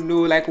 bro,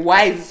 no, like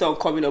why is this song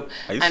coming up?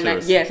 Are you and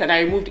serious? yes, and I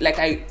removed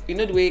you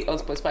know the way on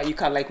Spotify you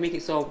can like make a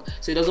song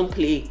so it doesn't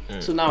play.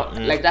 So now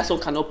like that song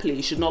cannot play.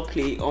 It should not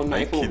play on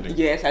my phone.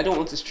 Kidding? Yes, I don't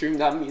want to stream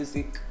that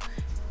music.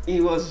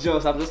 I'm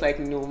just like,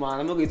 no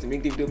man, I'm not going to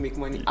make Davido make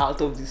money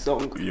out of this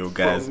song. Yo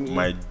guys,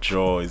 my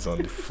jaw is on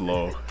the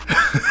floor.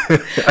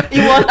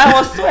 I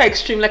was so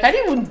extreme. Like I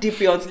didn't even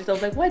dip it until it. I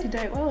was like, why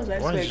was I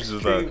so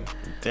extreme?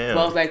 Damn.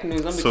 But I was like, no,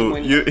 it's not making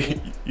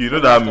money. You know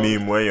that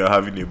meme when you're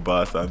having a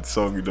bath and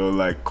song you don't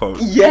like come.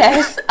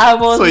 Yes, I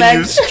was so like,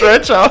 you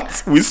stretch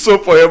out with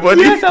soap on your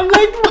body. Yes, I'm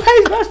like, why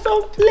is that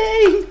song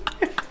playing?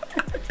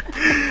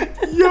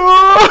 Yo,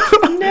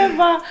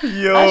 never.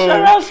 Yo,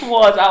 Assurance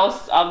was.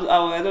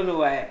 I don't know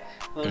why.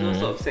 It was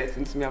also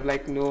upsetting to me. I'm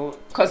like, no,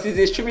 because it's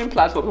a streaming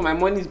platform. My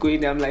money is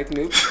going there. I'm like,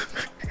 nope.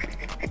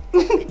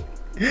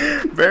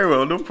 Very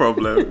well, no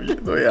problem.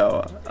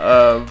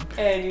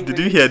 Anyway. Did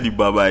you hear the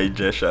Baba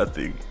Ijesha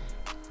thing?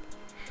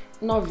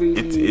 Not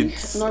really.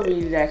 It's not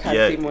really. I can't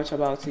say much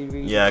about it.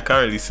 Really. Yeah, I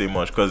can't really say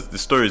much because the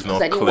story is not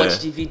clear. I didn't watch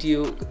the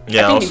video.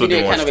 Yeah, I think also the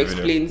video kind of video.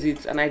 explains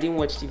it, and I didn't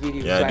watch the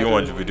video. Yeah, so I didn't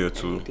watch the video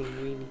too.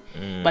 Really.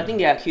 But I think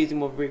they accused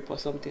him of rape or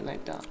something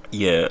like that.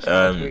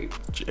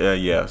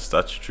 Yeah,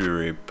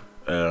 statutory rape.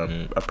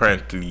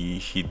 Apparently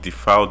he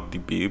defiled the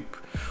babe,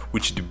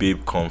 which the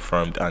babe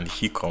confirmed, and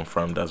he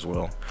confirmed as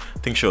well. I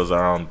think she was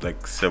around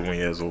like 7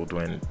 years old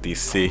when they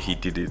say he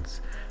did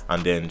it,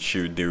 and then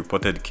they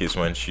reported the case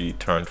when she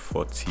turned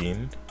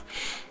 14.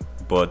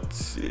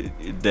 But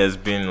there's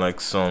been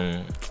like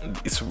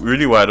it's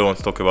really why I don't want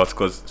to talk about it,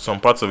 because some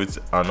parts of it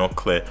are not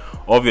clear.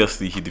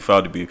 Obviously he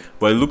defiled the babe,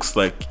 but it looks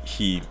like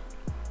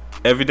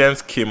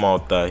evidence came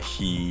out that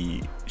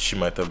she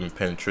might have been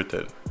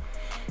penetrated,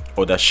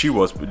 or that she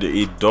was.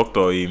 A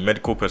doctor, a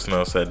medical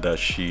personnel said that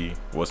she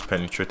was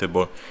penetrated.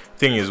 But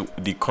thing is,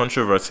 the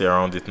controversy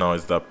around it now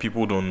is that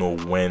people don't know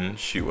when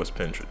she was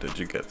penetrated.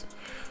 You get,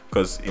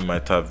 because it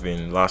might have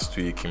been last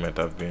week, it might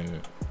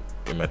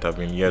have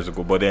been years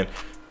ago. But then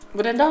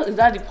is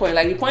that the point?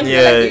 Like the point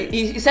is like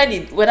he said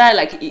it, whether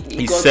like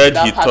he got said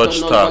that he part touched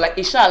or not, her. but like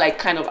it should like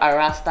kind of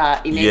harassed her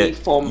in any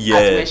form as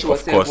when she was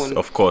 7.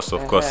 Of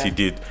course he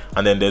did.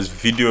 And then there's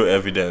video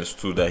evidence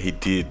too that he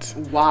did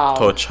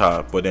touch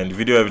her, but then the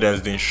video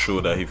evidence didn't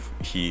show that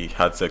he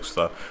had sex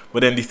with her.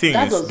 But then the thing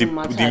is, the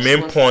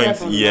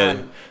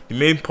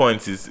main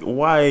point is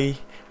why,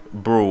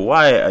 bro,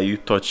 why are you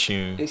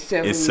touching a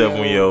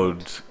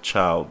 7-year-old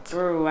child?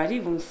 Bro, I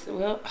didn't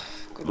even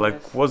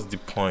like, what's the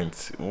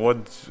point? What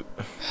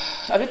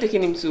have you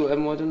taken him to? I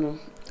don't know.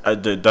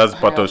 That's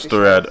part of the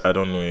story. I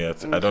don't know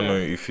yet. Okay. I don't know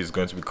if he's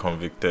going to be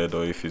convicted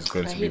or if he's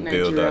going to be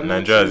bailed out.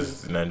 Nigeria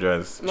is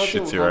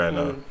shitty right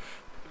now.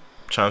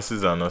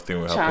 Chances are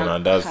nothing will happen,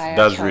 and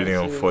that's really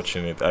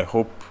unfortunate. I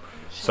hope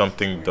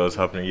something does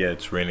happen. Yeah,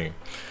 it's raining.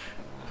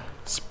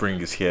 Spring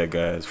is here,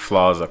 guys.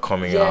 Flowers are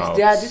coming Yes, out.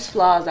 there are these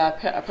flowers that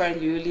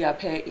apparently only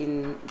appear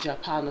in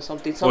Japan or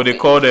something. Oh, they something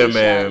call in them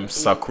Asian- in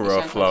sakura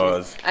Asian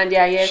flowers. countries. And they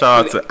are here.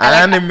 Shout out too. to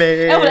And anime.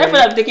 Whenever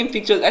I'm taking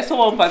pictures, I saw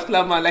one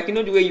particular man, like, you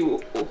know the way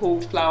you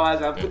hold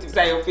flowers and put it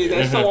inside your face.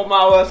 I saw one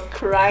man was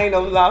crying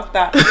of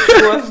laughter.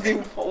 It was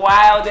the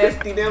wildest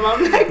thing ever.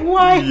 I'm like,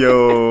 why?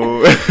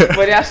 Yo.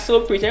 But they are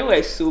so pretty. Everywhere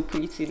is so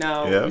pretty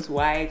now. Yeah. It's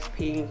white,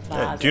 pink,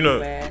 flowers do you know?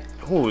 everywhere.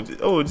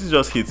 This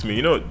just hits me.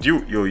 You know,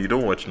 you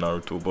don't watch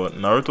Naruto, but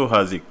Naruto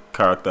has a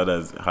character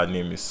her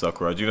name is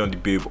Sakura. Do you know the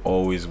babe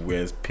always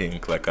wears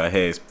pink? Like her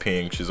hair is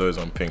pink. She's always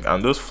on pink.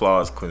 And those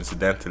flowers,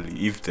 coincidentally,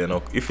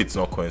 if it's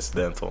not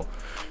coincidental,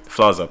 the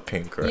flowers are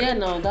pink, right? Yeah,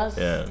 no, that's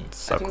And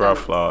Sakura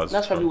flowers.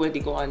 That's probably where they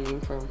got our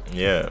name from.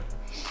 Yeah,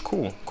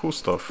 cool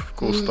stuff.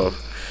 Cool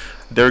stuff.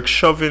 Derek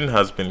Chauvin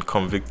has been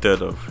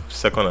convicted of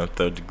second and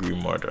third degree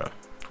murder,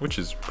 which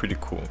is pretty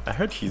cool. I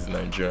heard he's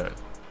Nigerian.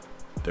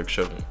 Derek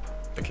Chauvin,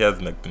 like he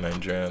has like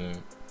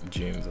Nigerian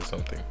genes or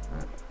something.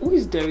 Who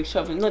is Derek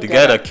Chauvin? Not The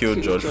guy that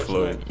killed George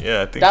Floyd.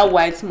 Yeah, I think that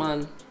white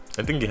man.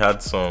 I think he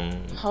had some.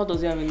 How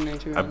does he have in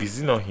Nigeria?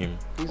 Is it not him?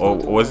 He's Or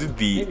not the was one. it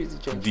Maybe it's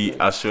George the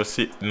Floyd.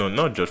 associate? No,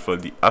 not George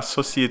Floyd. The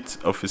associate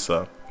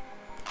officer.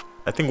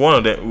 I think one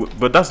of them.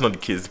 But that's not the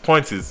case. The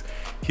point is,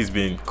 he's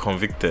been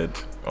convicted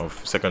of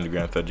second degree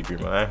and third degree.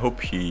 Man, I hope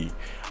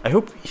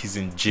he's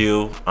in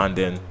jail, and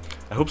then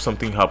I hope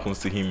something happens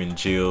to him in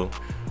jail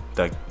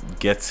that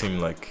gets him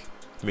like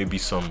maybe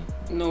some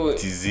No,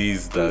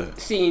 disease that.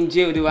 see in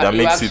jail that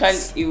makes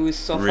it he will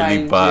suffer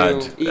really in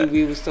bad. jail.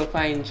 He will suffer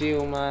in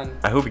jail, man.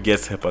 I hope he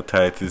gets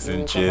hepatitis He in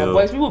will suffer. jail.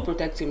 But his people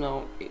protect him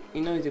now.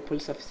 You know, he's a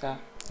police officer.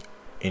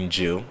 In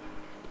jail.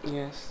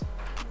 Yes.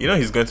 You know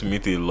he's going to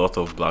meet a lot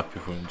of black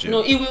people in jail.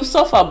 No, he will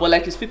suffer, but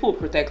like his people will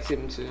protect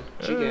him too.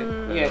 Do you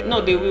get? Yeah. No,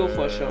 they will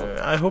for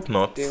sure. I hope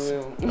not. They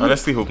will.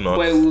 Honestly, hope not.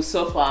 But he will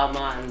suffer,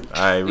 man.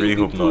 I He will really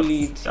be hope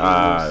bullied.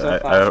 not. He will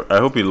suffer. I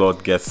hope a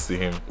lot gets to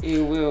him. He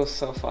will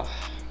suffer.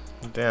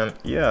 Then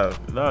yeah,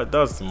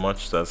 that's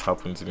much that's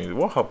happened to me.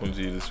 What happened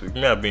to you this week?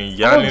 Me, I've been All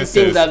yarning the things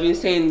since I've been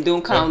saying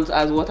don't count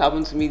as what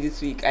happened to me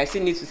this week. I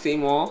still need to say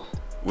more.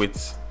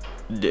 with.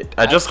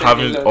 I just said a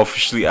haven't lot.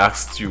 officially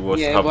asked you what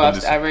Yeah, happened but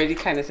this I already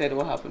kind of said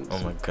what happened. Oh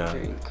my God.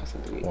 During the course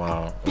of the week.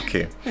 Wow.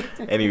 Okay.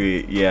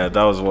 Anyway, yeah,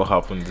 that was what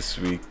happened this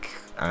week,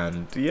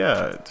 and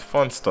yeah, it's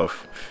fun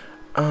stuff.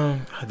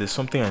 There's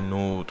something I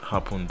know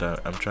happened that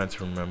I'm trying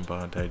to remember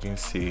that I didn't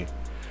say.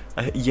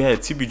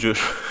 TB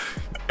Joshua.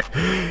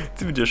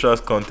 TB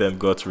Joshua's content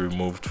got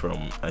removed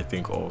from I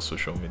think all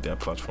social media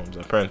platforms.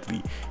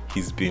 Apparently,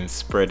 he's been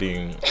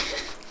spreading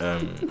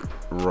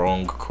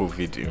wrong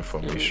COVID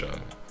information.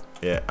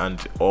 Yeah, and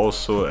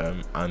also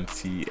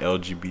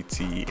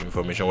anti-LGBT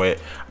information where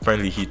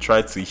apparently he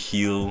tried to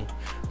heal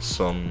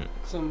somebody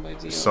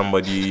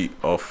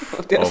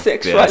of their their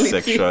sexuality.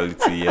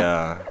 sexuality.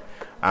 Yeah.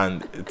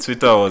 And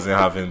Twitter wasn't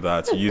having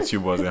that,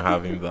 YouTube wasn't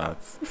having that,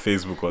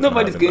 Facebook wasn't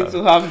Nobody's having going that.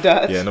 to have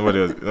that. Yeah, nobody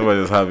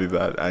was having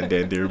that, and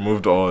then they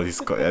removed all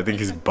his. I think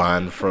he's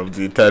banned from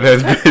the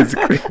internet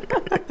basically,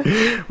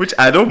 which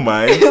I don't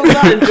mind. He'll go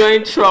and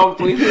join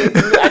Trump with his.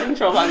 I think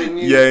Trump has a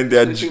new Yeah, in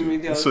their social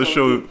media. or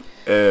social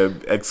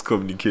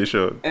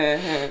excommunication.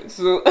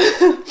 So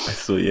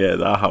So yeah,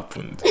 that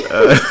happened.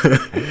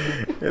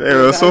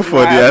 It was so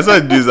funny. I saw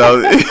the news.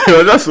 It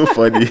was just so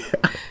funny.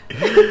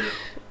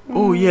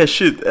 Oh yeah,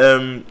 shit.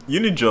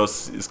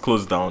 Unijust is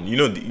closed down. You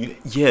know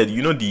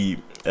the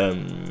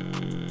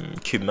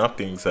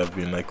kidnappings have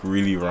been like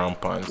really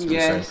rampant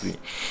recently,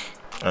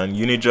 and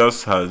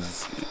Unijust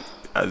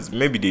has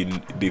maybe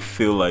they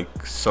feel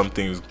like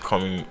something's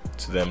coming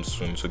to them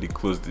soon, so they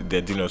closed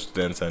their dean of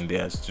students and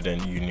their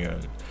student union.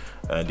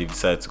 They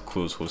decided to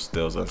close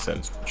hostels and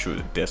send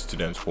their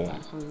students home.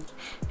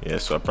 Yeah,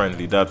 so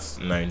apparently that's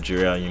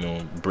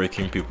Nigeria,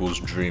 breaking people's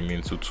dream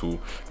into two.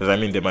 Because I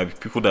mean, there might be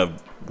people that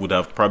would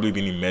have probably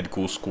been in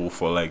medical school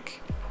for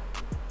like,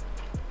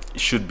 it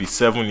should be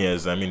 7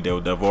 years. I mean, there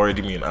would have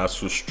already been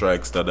ASU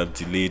strikes that have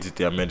delayed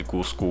their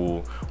medical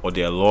school or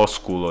their law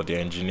school or their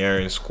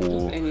engineering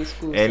school, any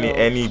school,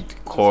 any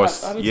course.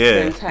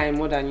 Spend time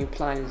more than you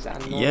plan is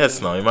annoying.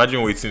 Yes, now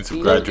imagine waiting to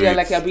You graduate. know,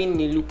 like you're being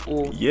in a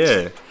loophole.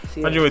 Yeah. So,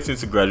 Imagine waiting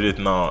to graduate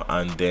now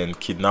and then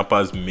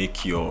kidnappers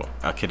make your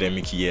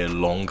academic year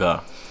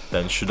longer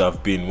than it should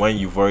have been when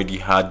you've already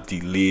had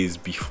delays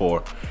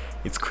before.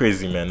 It's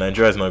crazy, man.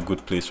 Nigeria is not a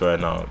good place right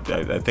now.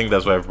 I think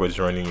that's why everybody's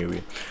running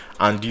away.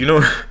 And you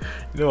know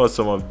what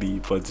some of the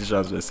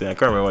politicians were saying? I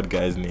can't remember the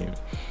guy's name.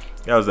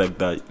 I was like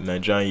that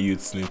Nigerian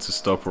youths need to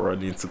stop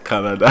running to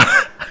Canada.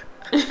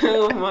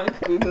 Oh my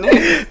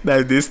goodness.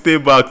 That if they stay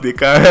back, they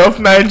can help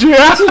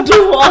Nigeria. To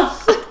do what?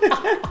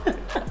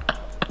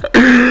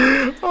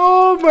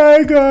 Oh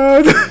my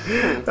god.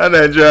 The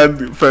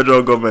Nigerian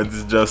federal government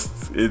is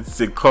just, it's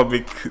a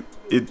comic,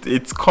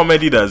 it's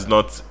comedy that's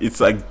not, it's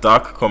like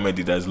dark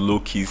comedy that's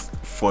low-key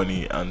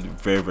funny and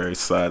very, very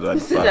sad. You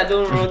see that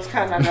don't run to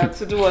Canada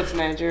to do what to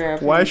Nigeria?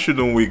 Please. Why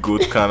shouldn't we go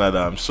to Canada?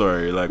 I'm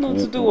sorry. Like, No,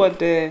 to do what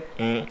there?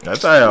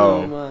 That's how.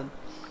 Oh, man.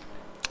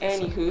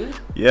 Anywho.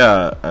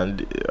 Yeah,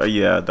 and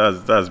yeah,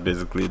 that's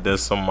basically,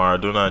 there's some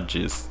Maradona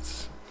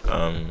gist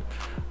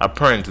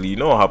Apparently, you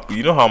know how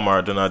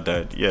Maradona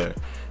died. Yeah,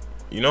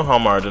 you know how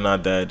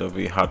Maradona died of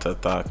a heart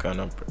attack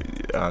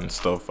and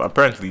stuff.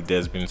 Apparently,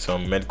 there's been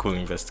some medical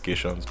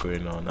investigations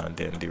going on, and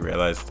then they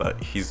realized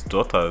that his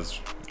daughters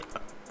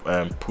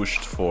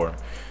pushed for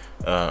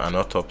an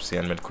autopsy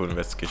and medical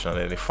investigation,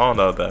 and they found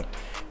out that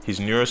his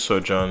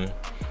neurosurgeon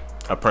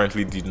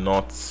apparently did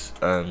not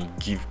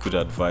give good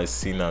advice,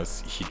 seeing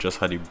as he just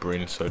had a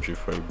brain surgery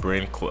for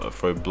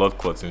for a blood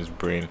clot in his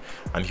brain,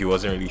 and he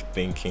wasn't really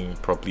thinking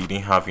properly. He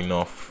didn't have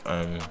enough,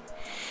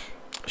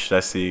 should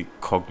I say,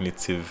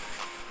 cognitive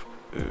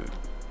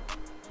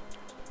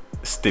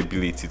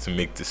stability to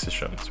make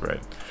decisions,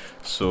 right?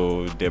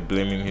 So they're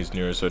blaming his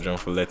neurosurgeon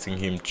for letting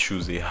him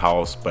choose a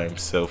house by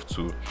himself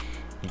to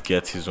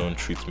get his own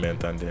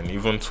treatment, and then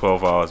even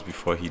 12 hours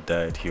before he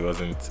died, he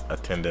wasn't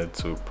attended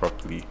to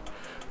properly.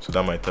 So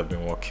that might have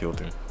been what killed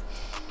him.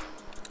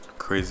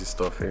 Crazy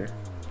stuff here.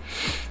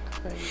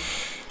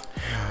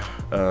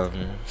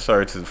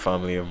 Sorry to the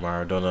family of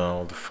Maradona,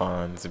 all the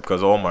fans,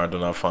 because all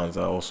Maradona fans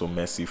are also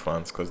Messi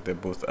fans, because they're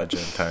both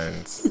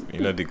Argentines.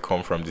 They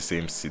come from the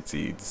same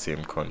city, the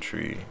same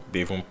country.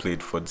 They even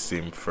played for the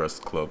same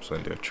first clubs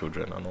when they were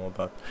children and all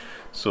that.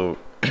 So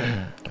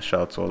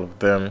shout out to all of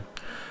them.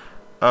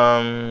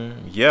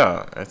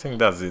 Yeah, I think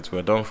that's it.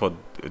 We're done for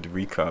the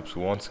recaps.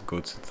 We want to go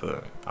to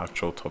the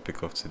actual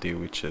topic of today,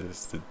 which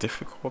is the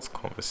difficult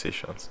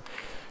conversations,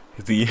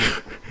 the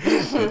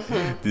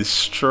the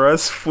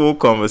stressful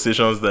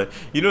conversations that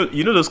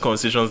those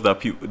conversations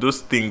that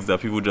those things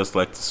that people just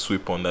like to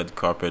sweep under the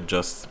carpet,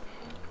 just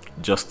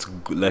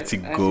let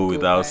it go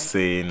without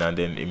saying, and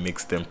then it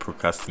makes them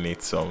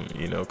procrastinate some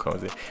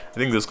conversation. I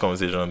think those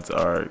conversations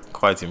are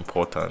quite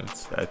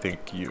important. I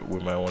think we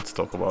might want to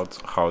talk about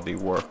how they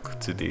work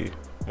today.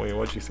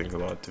 What do you think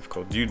about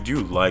difficult? Do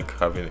you like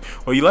having,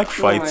 or you like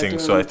fighting?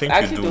 So I think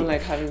you do. Don't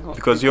like having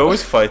because you're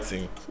always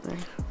fighting.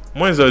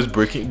 Moy is always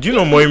breaking. Do you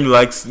know Moy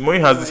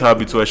has this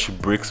habit where she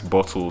breaks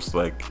bottles,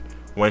 like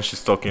when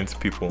she's talking to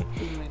people.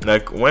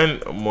 Like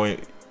when Moy,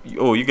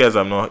 you guys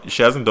have not.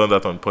 She hasn't done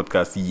that on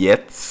podcast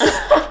yet,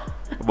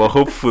 but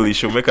hopefully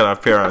she'll make an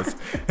appearance.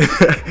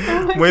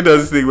 Moy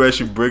does this thing where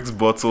she breaks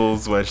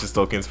bottles when she's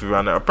talking to people,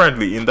 and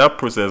apparently in that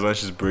process, when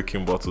she's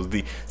breaking bottles,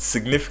 the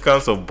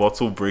significance of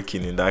bottle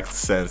breaking in that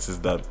sense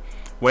is that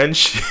when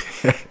she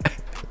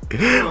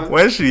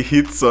when she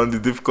hits on the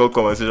difficult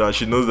conversation and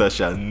she knows that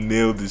she has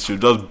nailed it, she'll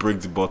just break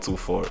the bottle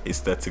for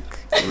aesthetic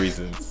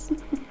reasons.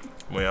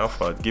 Moy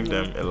Alpha, give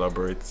them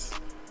elaborate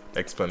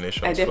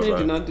explanations. I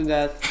definitely do not do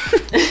that.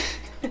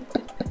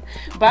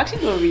 But I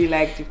actually don't really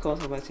like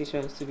difficult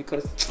conversations too,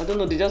 because I don't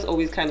know, they just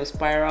always kind of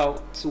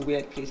spiral to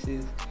weird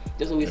places.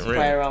 Just always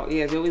spiral.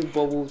 Yeah, they always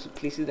bubble to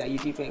places that you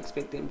didn't even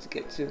expect them to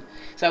get to.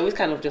 So I always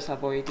kind of just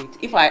avoid it.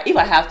 If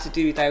I have to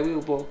do it, I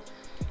will, but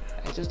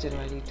I just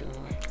generally don't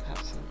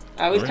have to.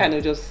 I always kind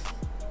of just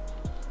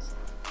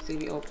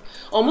save it up.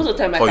 Almost the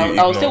time,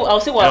 I'll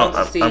say what I want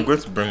to say. I'm going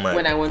to bring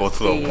my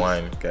bottle of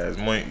wine, guys.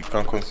 You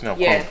can continue.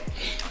 Yeah,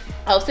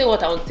 I'll say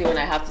what I want to say when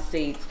I have to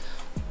say it.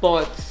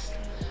 But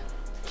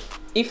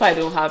if I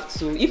don't have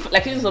to, if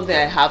it's something I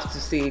have to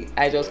say,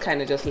 I just kind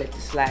of just let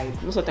it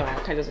slide. Most of the time, I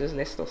kind of just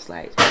let stuff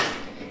slide.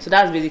 So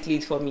that's basically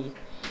it for me.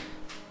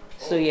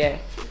 So yeah.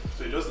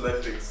 So you just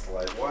let things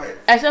slide. Why?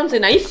 I say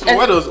something.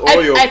 Why does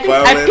all your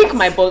violence?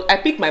 I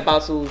pick my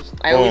battles.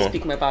 I always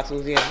pick my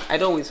battles. Yeah, I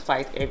don't always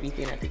fight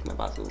everything. I pick my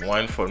battles.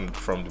 Wine from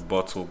the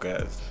bottle,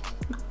 guys.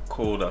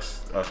 Cold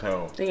as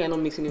hell. I think you're not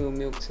mixing it with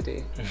milk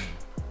today.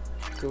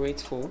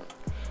 Grateful.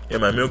 Yeah,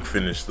 my milk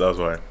finished. That's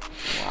why.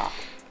 Wow.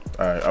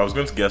 Alright, I was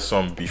going to get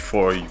some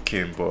before you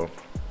came, but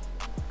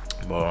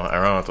I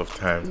ran out of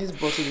time. This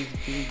bottle is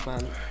big,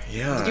 man.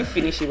 Yeah. Did you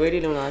finish it? Where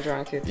did you not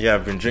drink it? Yeah,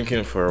 I've been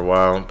drinking for a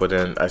while, but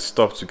then I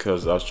stopped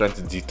because I was trying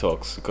to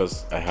detox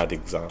because I had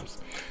exams.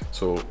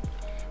 So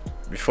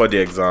before the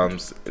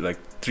exams, like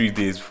 3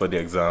 days before the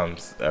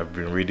exams, I've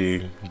been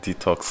really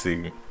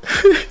detoxing.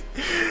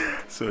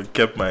 So it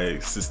kept my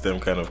system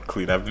kind of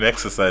clean. I've been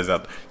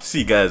exercising.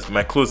 See, guys,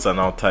 my clothes are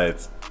now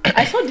tight.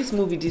 I saw this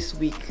movie this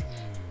week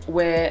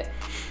where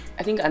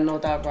I think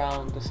Another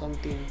Round or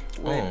something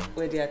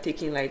where they are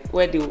taking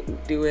where they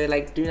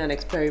were doing an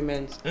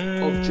experiment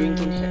of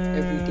drinking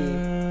every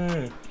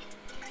day.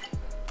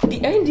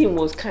 The ending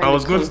was kind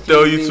of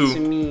confusing to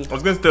me. I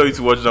was going to tell you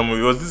to watch that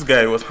movie. It was this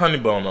guy. It was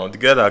Hannibal now. The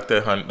guy that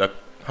acted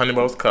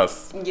Hannibal's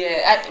cast.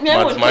 Yeah,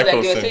 I watched they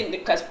were saying,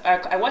 because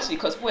I watched it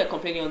because people were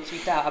complaining on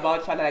Twitter about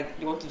the fact that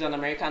they want to do an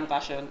American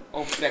version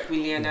of with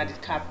Leonardo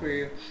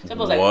DiCaprio. So I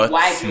was like,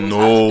 why do you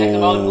have to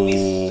about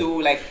movies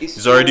so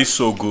it's already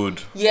so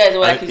good. Yeah,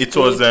 so it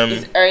was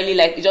it's early,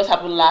 it just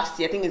happened last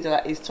year. I think it's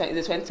a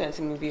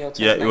 2020 movie or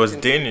 2019. Yeah, it was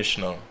Danish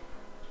now.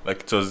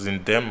 It was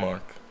in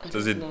Denmark. It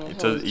was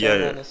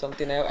German or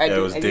something. I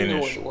didn't know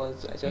what it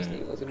was. I just knew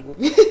it was a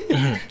movie.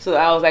 Mm. So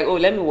I was like,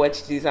 let me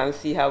watch this and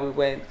see how it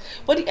went.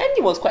 But the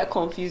ending was quite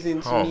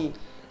confusing to me.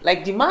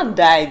 The man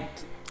died.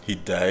 He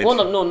died?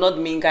 Not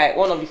the main guy.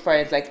 One of the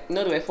friends. There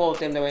were 4 of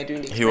them that were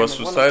doing the experiment. He was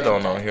suicidal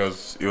now. He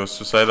was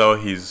suicidal.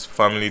 His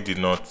family did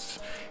not...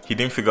 He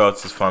didn't figure out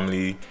his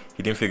family.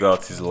 he didn't figure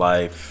out his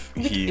life.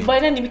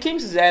 But then he became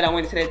suicidal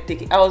when he started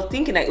taking. I was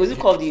thinking like, was it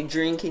called the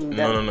drinking?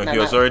 No. He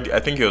was already. I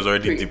think he was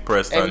already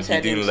depressed, and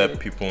he didn't let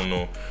people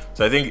know.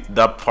 So I think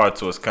that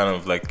part was kind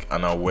of like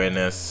an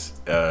awareness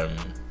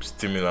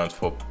stimulant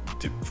for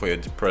your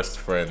depressed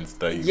friends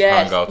that you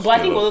hang out. But I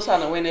think it was also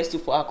an awareness too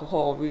for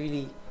alcohol,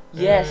 really.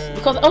 Yes,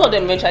 because all of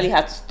them eventually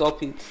had to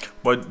stop it.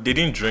 But they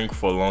didn't drink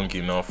for long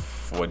enough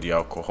for the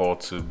alcohol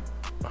to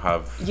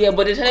have. Yeah,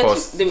 but they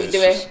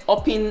were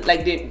upping,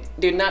 like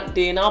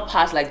they now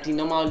passed like the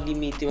normal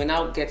limit. They were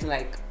now getting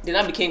like, they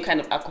now became kind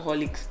of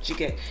alcoholics,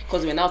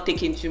 because they were now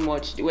taking too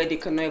much, where they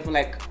could not even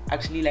like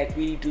actually like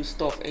really do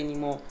stuff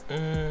anymore.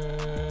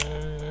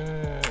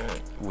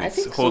 Wait, I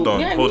think hold on.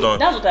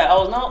 That's what I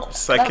was now.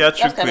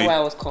 Psychiatrically, that's kind of why I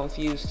was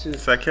confused too.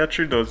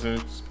 Psychiatry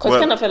doesn't. Because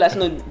kind of felt like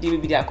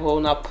the alcohol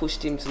now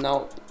pushed him to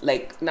now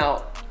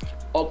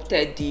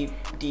opted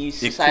the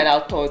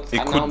suicidal thoughts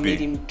and now made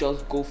him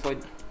just go for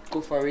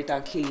it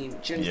and kill him.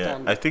 Do you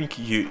understand? I think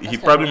he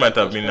probably might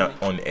have been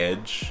on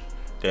edge.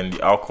 Then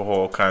the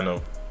alcohol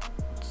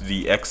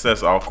the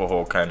excess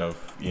alcohol kind of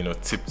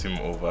tipped him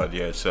over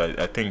the edge. So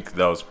I think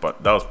that was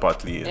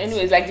partly it.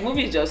 Anyways, like the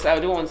movie is just, I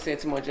don't want to say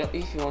too much. If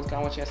you want, can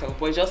watch yourself.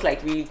 But it's just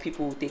like really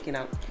people taking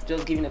out,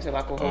 just giving themselves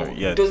alcohol,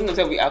 dosing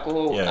themselves with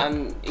alcohol,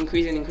 and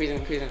increasing.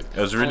 It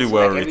was really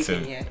well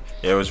written.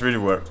 It was really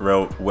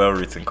well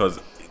written, because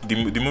the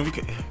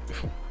movie,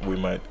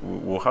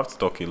 we'll have to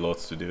talk a lot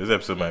today. This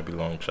episode might be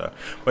long,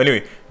 but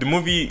anyway, the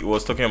movie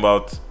was talking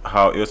about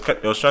how it was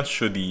trying to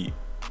show the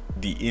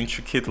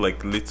intricate,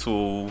 like,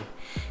 little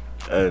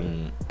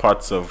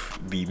parts of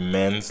the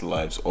men's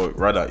lives, or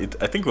rather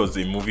I think it was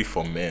a movie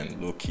for men,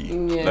 low-key,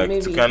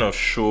 to kind of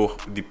show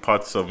the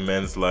parts of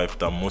men's life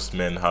that most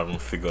men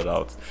haven't figured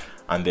out.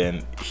 And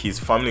then his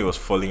family was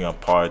falling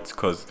apart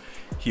because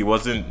he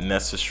wasn't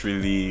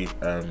necessarily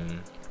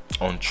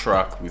on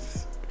track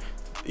with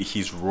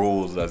his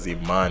roles as a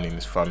man in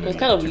his family. He was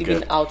kind of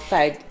living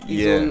outside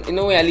his own.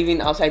 When you're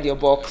living outside your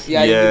box, in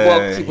the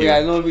box, but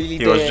you're not really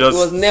there. He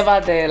was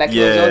never there. Like, he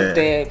was just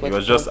there. But he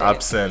was just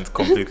absent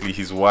completely.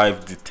 His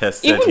wife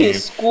detested him. Even in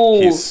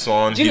school, his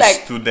son, his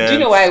students. Do you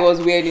know why it was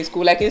weird in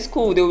school? Like in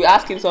school, they would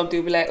ask him something.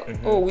 He'll be like,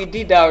 "Oh, we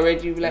did that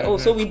already." He'll be like, "Oh,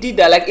 so we did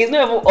that." Like, it's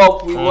not even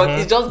up with what.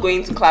 He's just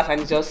going to class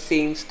and he's just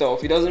saying stuff.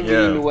 He doesn't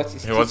really know what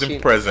he's teaching. He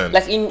wasn't present.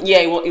 Like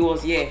it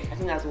was. I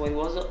think that's what it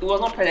was. It was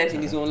not present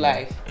in his own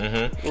life.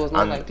 It was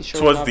not like the show.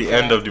 Towards the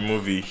end of the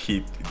movie,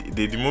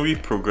 the movie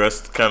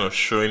progressed, kind of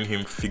showing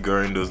him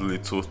figuring those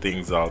little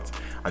things out,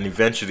 and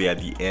eventually at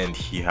the end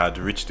he had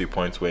reached a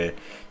point where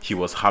he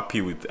was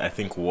happy with, I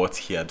think, what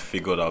he had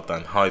figured out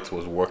and how it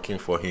was working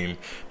for him.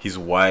 His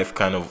wife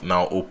kind of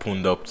now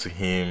opened up to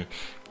him,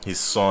 his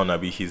son,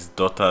 his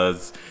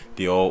daughters,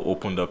 they all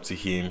opened up to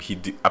him.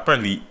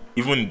 Apparently,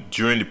 even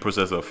during the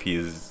process of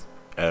his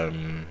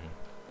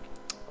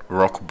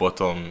rock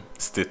bottom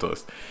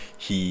status,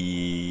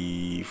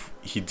 he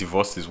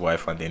divorced his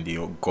wife, and then they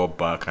got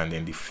back, and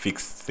then they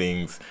fixed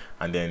things,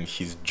 and then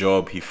his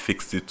job, he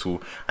fixed it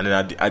too. And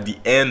then at the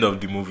end of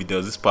the movie, there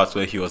was this part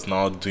where he was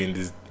now doing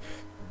this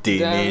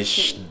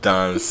Danish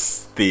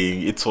dance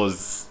thing.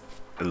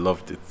 I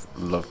loved it.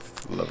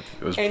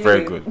 It was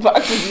very good.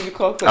 Back to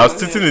difficult. I was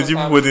tweeting it.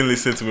 People didn't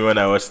listen to me when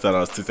I watched that.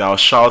 I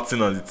was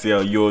shouting on the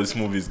tail, "Yo, this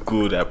movie is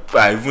good." I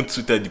even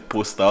tweeted the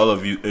poster. All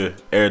of you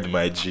aired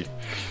my G.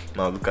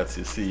 Now look at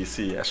you.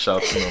 See, you're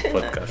shouting on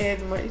podcast.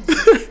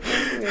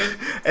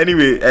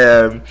 Anyway,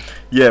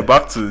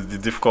 back to the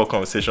difficult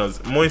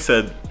conversations. Moin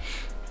said,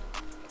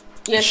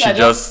 I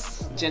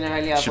just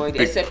generally avoid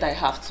it, except I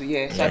have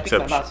to. So I pick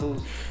my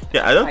battles.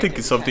 Yeah, I don't think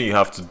it's something you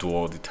have to do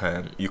all the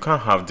time. You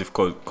can't have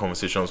difficult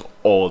conversations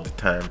all the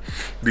time,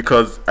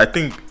 because I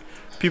think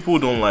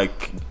people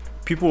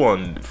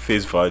on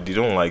face value, they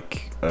don't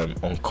like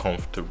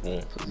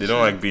uncomfortable. They don't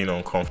like being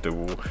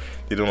uncomfortable.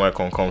 They don't like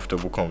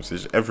uncomfortable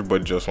conversation.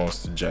 Everybody just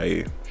wants to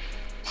jive.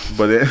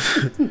 But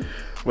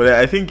then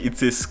I think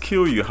it's a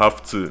skill you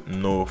have to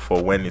know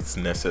for when it's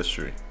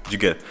necessary. Do you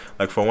get?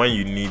 Like, for when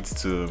you need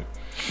to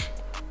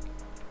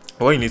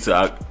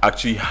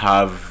actually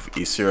have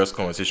a serious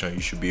conversation,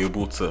 you should be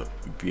able to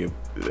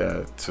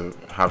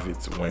have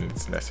it when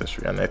it's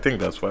necessary. And I think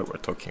that's why we're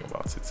talking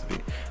about it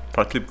today,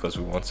 partly because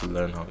we want to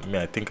learn how.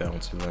 I think I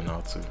want to learn how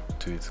to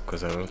do it,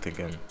 because I don't think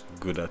I'm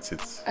good at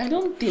it. I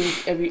don't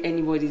think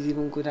anybody's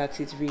even good at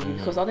it, really,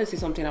 because I'll say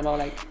something about,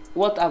 like,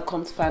 what I've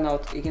come to find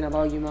out again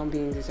about human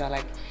beings is that,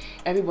 like,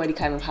 everybody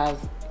kind of has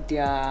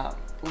their,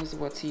 what's the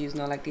word to use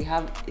now? Like, they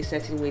have a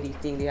certain way they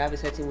think, they have a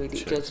certain way they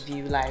just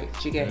view life.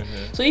 Do you get?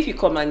 So if you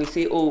come and you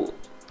say, "Oh,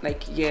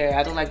 like,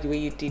 I don't like the way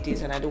you did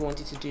this, and I don't want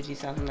you to do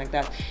this," and something like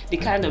that, they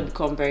kind of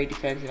become very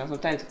defensive, and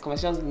sometimes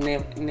conversations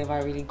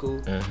never really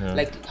go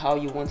like how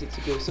you want it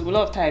to go. So a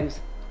lot of times,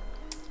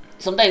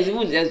 sometimes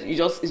even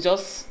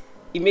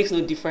it makes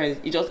no difference.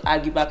 You just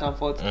argue back and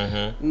forth,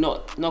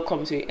 not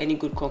come to any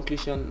good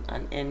conclusion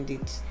and end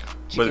it.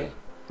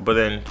 But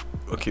then,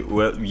 okay,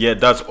 well, yeah,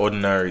 that's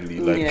ordinarily,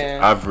 like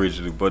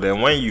averagely. But then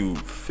when you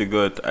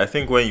I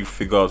think when you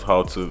figure out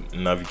how to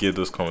navigate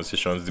those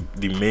conversations,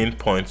 the main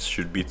point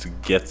should be to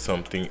get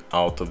something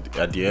out of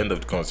at the end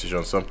of the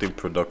conversation, something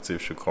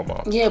productive should come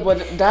out. Yeah, but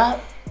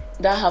that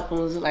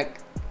happens like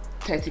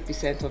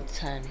 30% of the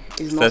time.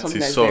 It's not something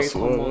that's very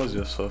common. What was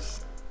your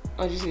sauce?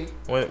 What did you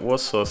say? What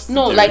sauce?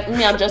 No, like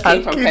me, I'm just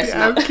saying from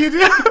personal. I'm kidding.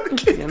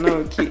 You're not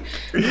okay.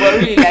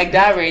 But really, like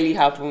that rarely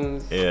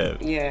happens. Yeah.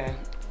 Yeah.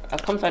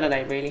 I've come to find out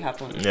that it rarely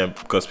happens. Yeah,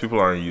 because people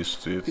aren't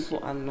used to it. People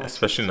are not.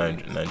 Especially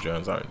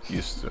Nigerians aren't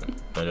used to it.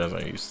 Nigerians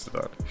aren't used to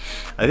that.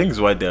 I think it's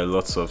why there are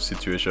lots of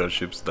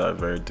situationships that are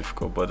very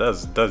difficult. But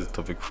that's a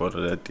topic for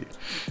another day.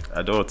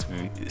 I don't want to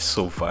be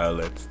so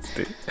violent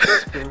today.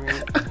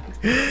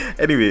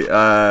 Anyway,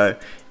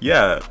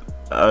 yeah.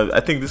 I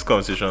think these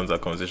conversations are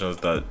conversations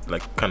that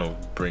like kind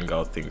of bring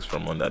out things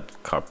from under the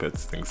carpet,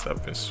 things that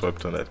have been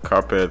swept under the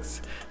carpet,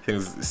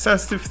 things,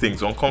 sensitive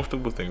things,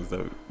 uncomfortable things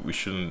that we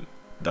shouldn't,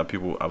 that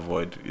people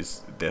avoid.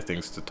 Is there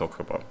things to talk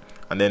about.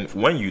 And then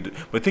when you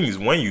the thing is,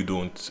 when you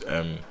don't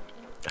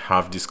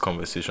have these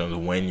conversations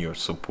when you're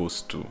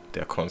supposed to,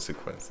 there are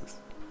consequences.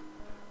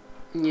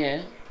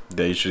 Yeah,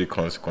 there are usually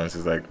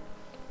consequences, like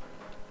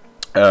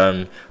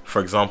for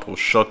example,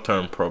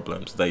 short-term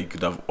problems that you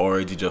could have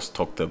already just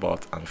talked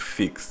about and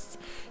fixed.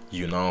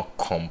 You now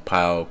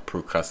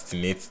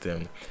procrastinate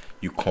them,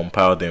 you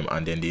compile them,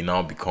 and then they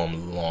now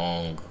become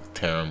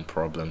long-term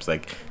problems.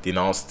 Like they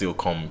now still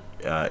come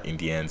in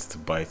the end to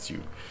bite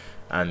you,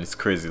 and it's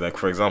crazy. Like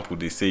for example,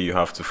 they say you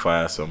have to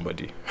fire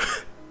somebody,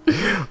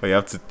 or you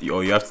have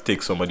to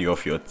take somebody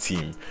off your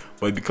team,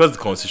 but because the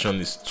conversation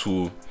is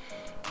too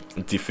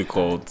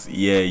difficult,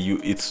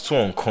 it's too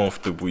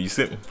uncomfortable. You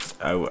say,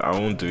 I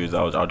won't do it.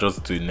 I'll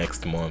just do it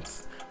next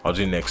month. I'll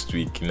do it next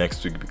week.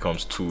 Next week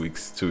becomes 2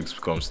 weeks. 2 weeks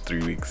becomes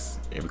 3 weeks.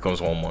 It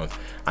becomes 1 month,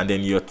 and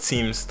then your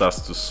team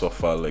starts to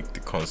suffer like the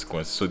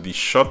consequences. So the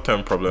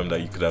short-term problem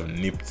that you could have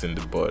nipped in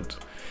the bud,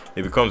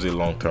 it becomes a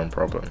long-term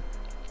problem.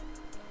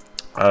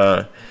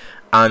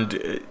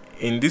 And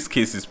in these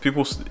cases,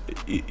 people,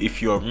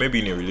 if you're maybe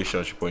in a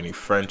relationship or in a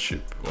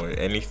friendship or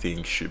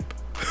anything ship,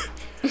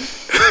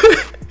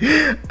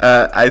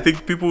 I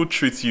think people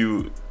treat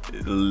you,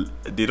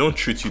 they don't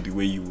treat you the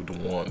way you would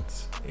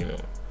want,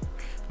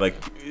 like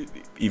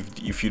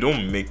if you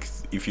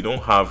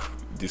don't have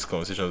these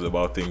conversations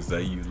about things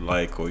that you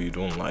like or you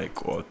don't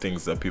like, or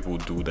things that people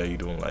do that you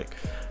don't like,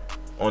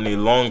 on a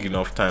long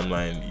enough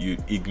timeline,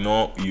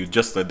 you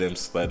just let them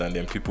slide, and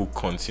then people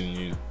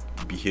continue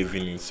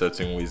behaving in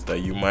certain ways that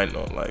you might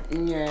not like.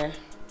 Yeah,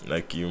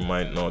 like you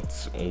might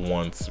not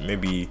want.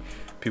 Maybe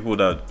people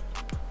that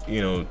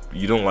you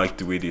don't like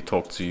the way they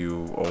talk to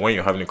you, or when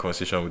you're having a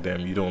conversation with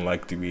them, you don't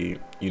like the way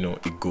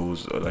it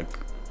goes, or like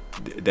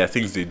there are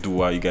things they do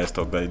while you guys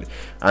talk. And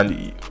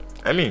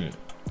I mean,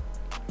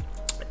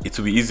 it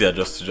would be easier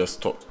just to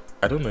talk.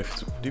 I don't know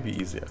if would it be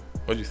easier.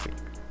 What do you think?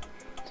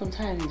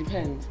 Sometimes it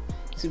depends.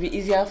 It would be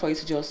easier for you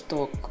to just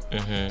talk.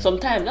 Mm-hmm.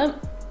 Sometimes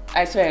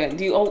I swear,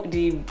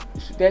 the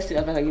best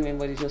advice I give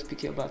anybody is just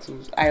pick your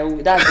battles.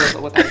 That's just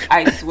what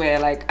I swear.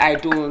 Like I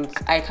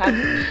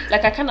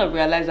kind of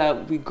realize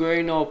that we're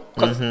growing up,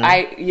 because in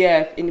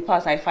the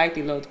past I fight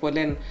a lot, but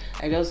then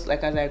I just,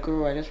 like, as I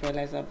grow, I just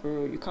realize that,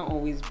 bro, you can't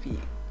always be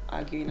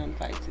arguing and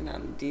fighting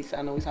and this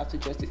and always have to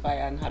justify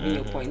and having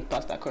your point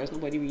passed across.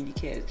 Nobody really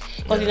cares,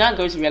 because you're not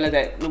going to realize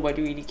that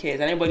nobody really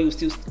cares, and everybody will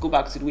still go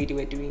back to the way they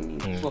were doing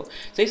it before.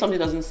 So if something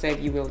doesn't serve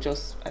you well,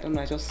 just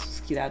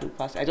skedaddle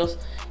past. I just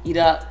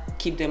either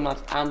keep them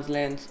at arm's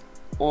length,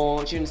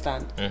 or, do you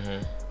understand?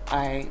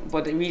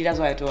 But really, that's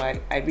what I do.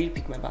 I really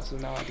pick my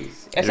battles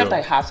nowadays. Except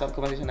I have some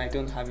conversation, I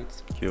don't have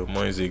it. Yo,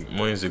 Mo is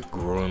a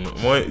grown.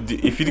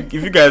 If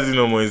you guys didn't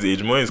know Mo's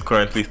age, Mo is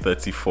currently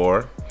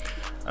 34.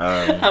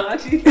 I'm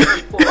actually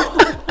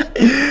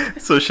 34.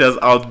 So she has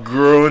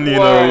outgrown,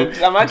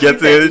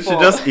 getting. She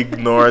just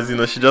ignores,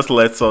 she just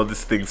lets all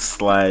these things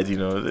slide.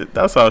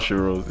 That's how she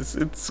rolls.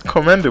 It's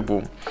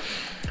commendable.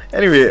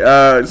 Anyway,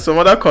 some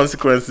other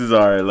consequences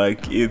are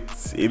like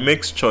it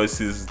makes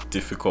choices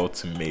difficult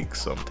to make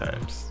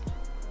sometimes.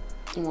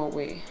 In what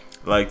way?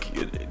 Like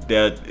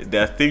there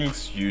are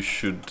things you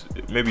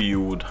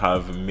would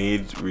have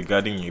made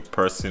regarding a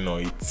person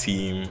or a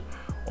team,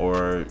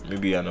 or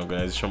maybe an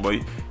organization, but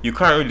you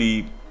can't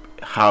really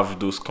have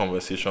those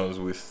conversations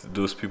with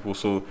those people.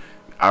 So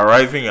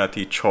arriving at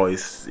a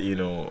choice,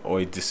 or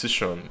a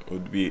decision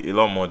would be a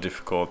lot more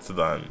difficult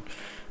than,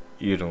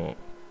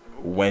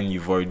 when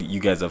you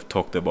guys have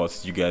talked about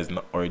it, you guys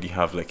already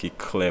have like a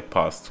clear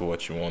path to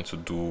what you want to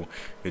do,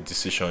 a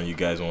decision you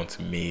guys want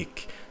to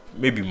make,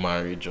 maybe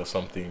marriage or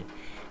something,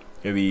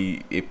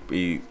 maybe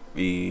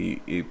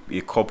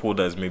a couple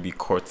that's maybe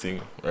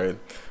courting, right?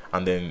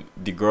 And then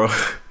the girl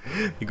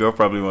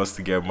probably wants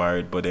to get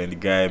married, but then the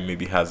guy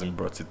maybe hasn't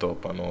brought it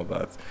up and all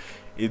that.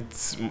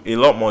 It's a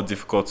lot more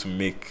difficult to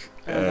make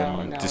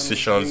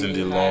decisions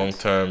really in the long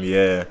term.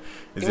 Yeah,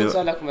 even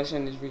so that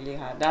conversation is really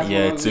hard. That's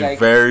it's a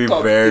very,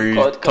 very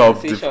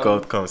tough,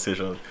 difficult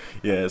conversation.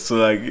 Yeah, so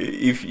like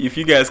if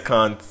you guys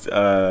can't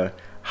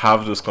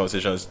have those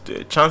conversations,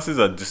 the chances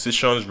that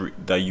decisions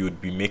that you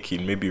would be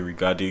making, maybe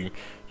regarding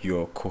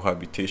your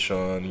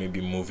cohabitation,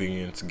 maybe moving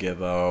in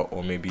together,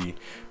 or maybe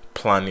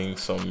planning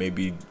some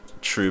maybe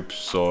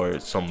trips or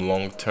some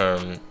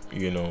long-term,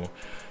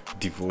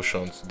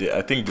 devotions,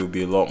 I think there'll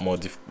be a lot more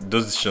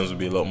those decisions will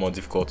be a lot more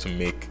difficult to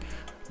make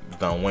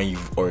than when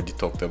you've already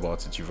talked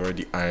about it, you've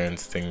already ironed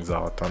things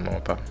out and all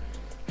that.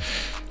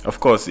 Of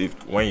course,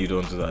 when you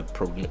don't do that,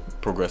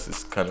 progress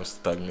is kind of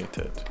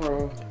stagnated.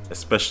 Bro.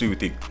 Especially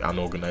with an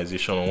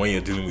organization, or when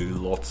you're dealing with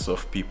lots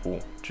of people.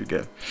 Do you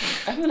get?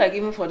 I feel like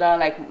even for that,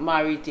 like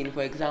married thing,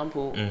 for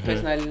example,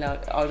 personally now,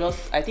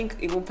 I think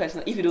even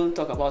personally, if you don't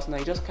talk about it now,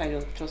 you just kind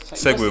of just.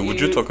 Segue,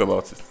 would you talk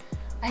about it?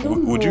 I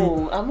don't know.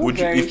 Would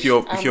you, if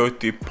you're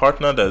the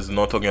partner that's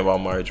not talking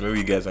about marriage, maybe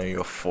you guys are in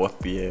your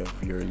 4th year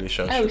of your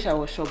relationship. I wish I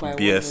was sure by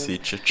BSc,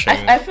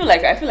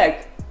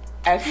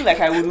 I feel like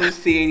I wouldn't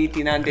say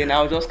anything, and then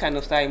I'll just kind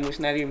of start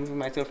emotionally removing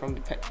myself from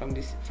the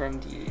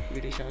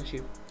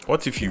relationship.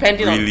 What if you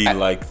really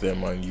like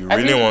them and you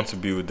really want to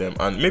be with them,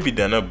 and maybe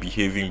they're not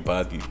behaving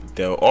badly?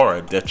 They're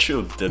alright. They're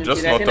chilled. They're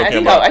just not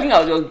talking about. I think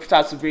I'll just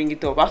start to bring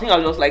it up. I think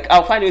I'll just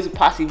I'll find a way to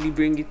passively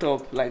bring it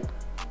up. I'll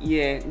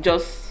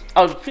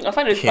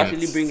find a way to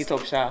passively bring it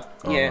up, Sha.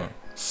 Yeah.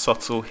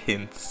 Subtle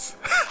hints.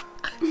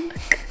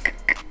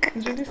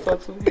 It's really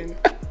subtle hints.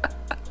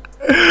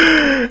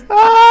 I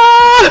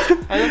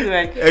don't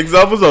like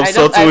examples of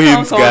subtle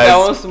hints, guys. That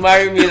wants to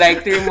marry me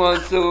 3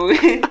 months, so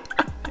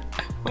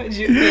what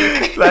do you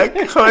think?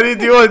 Honey,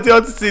 do you want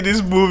to see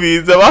this movie?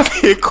 It's about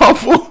a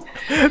couple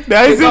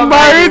that isn't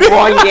married.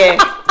 1 year.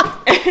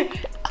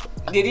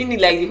 They didn't need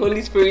the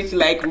Holy Spirit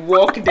to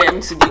walk them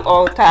to the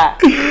altar.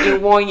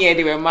 In 1 year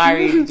they were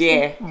married.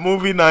 Yeah.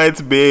 Movie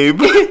night,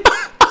 babe.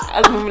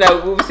 As a movie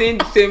that we'll be saying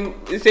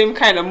the same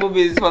kind of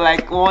movies for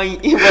 1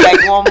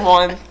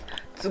 month.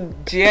 To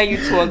gear you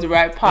towards the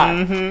right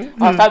path.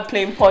 I'll start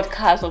playing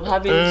podcasts of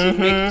having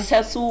to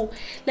settle,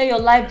 let your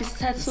life be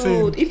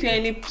settled. If you're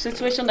in a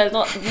situation that's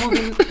not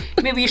moving,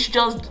 maybe you should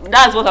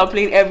that's what I'm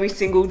playing every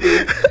single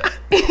day.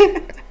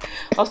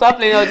 I'll start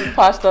playing all these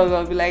pastors.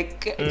 I'll be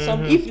like,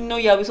 if you know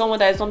you're with someone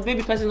that is some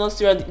baby person not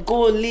serious,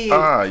 go leave.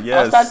 Yes.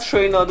 I'll start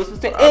training all those to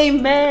say,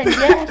 amen,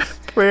 yes.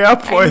 Prayer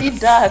points. I need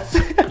that.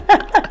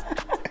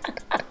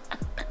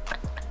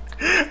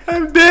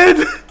 I'm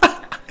dead.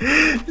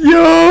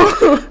 Yo.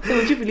 So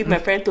would you believe my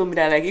friend told me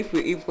that if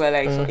we're if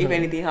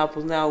anything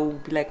happens now we'll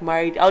be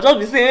married? I'll just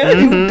be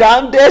saying, you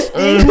damn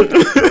destiny.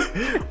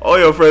 All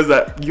your friends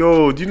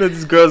yo, do you know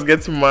this girl's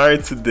getting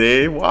married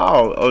today?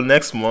 Wow. Or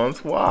next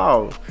month?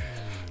 Wow.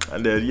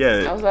 And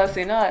then I was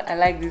saying, no, I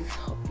like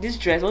this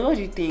dress. What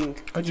do you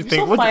think? What do you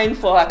think? So fine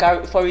for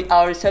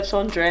our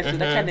reception dress and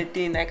that kind of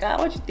thing.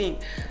 What do you think?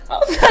 I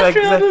was all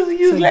those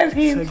useless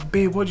hints.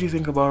 Babe, what do you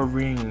think about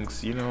rings?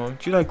 Do you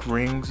like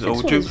rings?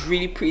 This one is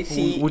really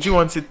pretty. Would you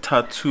want it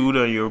tattooed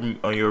on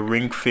your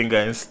ring finger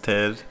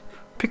instead?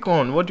 Pick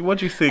one. What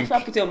do you think?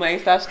 I put it on my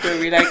Insta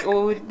story.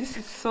 Oh, this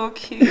is so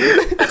cute.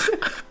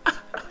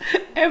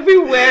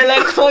 Everywhere,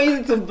 how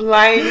easy to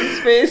blind his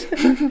face.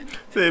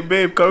 Say,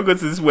 babe, can we go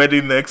to this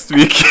wedding next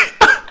week?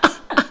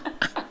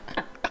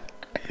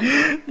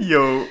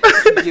 Yo.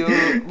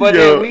 But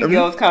then we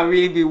girls can't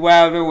really be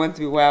wild. We want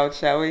to be wild,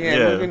 shall we?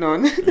 Yeah. Moving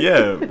on.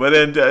 Yeah, but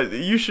then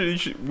you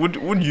should.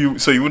 Wouldn't you?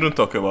 So you wouldn't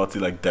talk about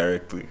it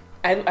directly.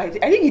 I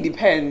think it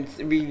depends,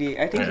 really.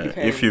 I think it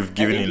depends. If you've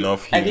given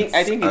enough hints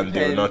and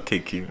they're not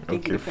taking.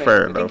 Okay,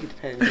 fair enough. I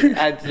think it depends.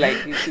 At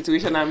the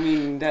situation I'm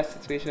in that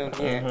situation,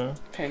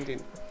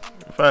 depending.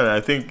 Fine,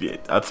 I think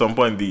at some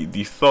point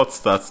the thought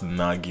starts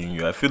nagging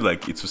you. I feel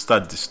like it will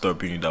start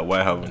disturbing you that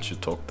why haven't you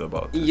talked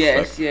about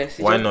this? Yes.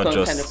 Why not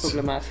just kind of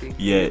problematic?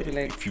 Yeah,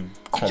 if you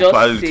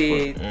compile just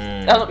say it.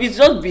 It's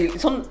just be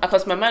some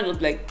because my mind was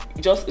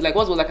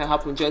what's what that can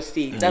happen? Just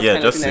say it. That's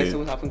kind of thing that's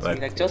always happened to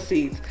me. Just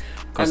say it.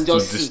 Because to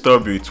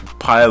disturb you, it will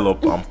pile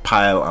up and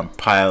pile and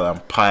pile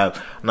and pile,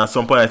 and at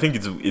some point I think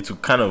it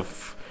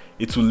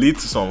will lead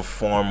to some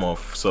form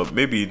of, so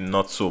maybe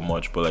not so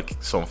much, but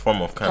some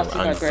form of kind passive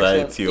of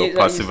anxiety or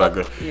passive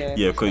aggression.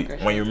 Yeah, because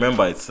when you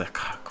remember, it's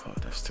God,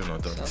 I've still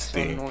not done this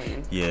thing.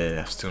 Annoying.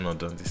 Yeah, I've still not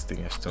done this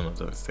thing. I've still not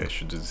done this thing. I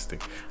should do this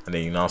thing. And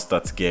then you now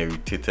start to get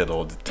irritated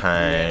all the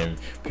time. Yeah.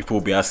 People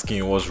will be asking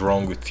you what's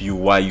wrong with you.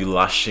 Why are you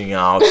lashing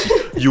out?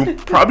 You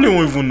probably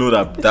won't even know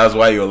that's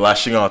why you're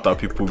lashing out at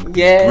people.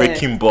 Yeah.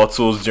 Breaking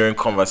bottles during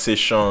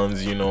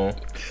conversations, When you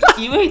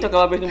talk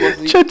about breaking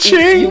bottles,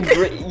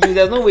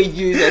 there's no way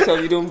you yourself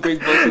you don't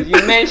break bottles.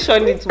 You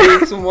mention it way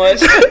too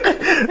much.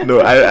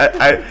 No,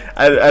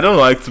 I don't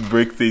like to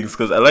break things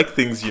because I like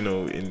things,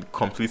 in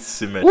complete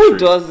symmetry. Who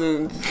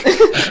doesn't?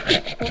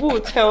 Who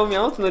will tell me?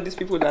 I want to know these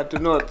people that do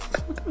not.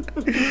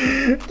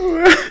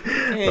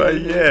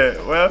 But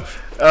yeah,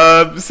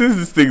 since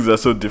these things are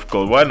so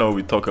difficult, why not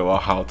we talk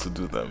about how to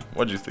do them?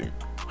 What do you think?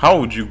 How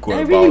would you go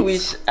about a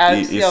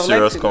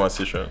serious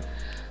conversation?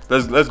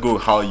 Let's go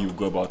how you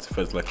go about it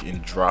first,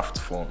 in draft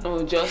form.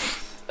 Oh,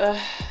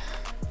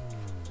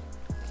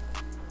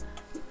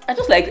 I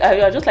just like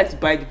to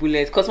bite the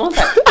bullet because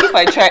if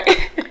I try.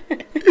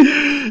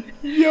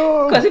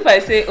 Yo. Because if I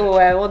say, oh,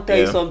 I want to tell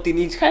you Yeah. something,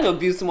 it kind of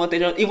builds more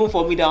tension. Even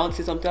for me that I want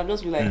to say something, I'll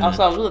just be like,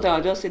 also,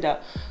 I'll just say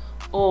that,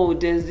 oh,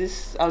 there's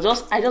this. I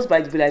just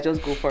bite the bill. I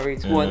just go for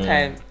it. One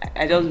time,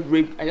 I just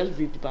rip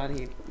the band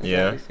hit.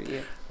 Yeah.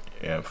 Yeah.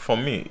 Yeah, for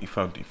me, if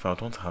I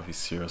don't have a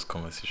serious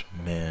conversation,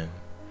 man,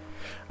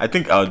 I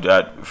think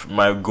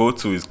my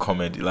go-to is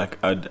comedy. Like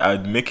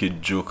I'd make a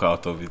joke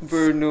out of it.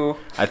 Bruno.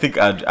 I think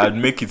I'd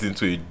make it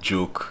into a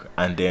joke,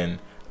 and then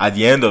at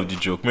the end of the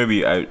joke,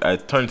 maybe I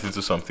turn it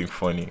into something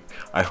funny.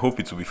 I hope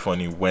it will be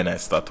funny when I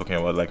start talking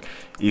about, like,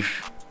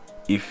 if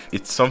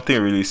it's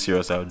something really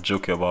serious, I'll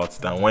joke about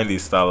it. And when they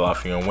start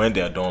laughing, and when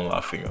they are done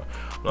laughing,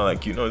 I'm not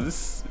like,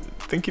 this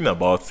thinking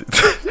about it.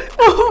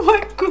 Oh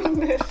my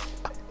goodness.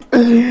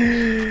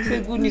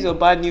 Say good news or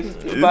bad news?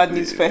 Bad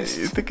news first.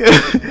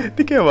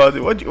 Thinking about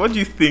it. What do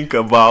you think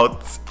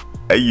about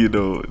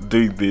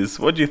doing this?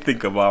 What do you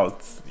think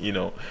about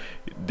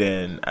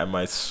Then I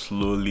might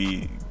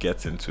slowly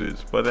get into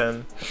it. But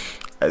then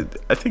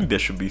I think there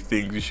should be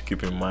things you should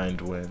keep in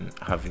mind when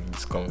having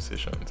these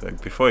conversations. Like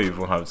before you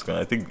even have this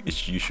conversation, I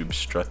think you should be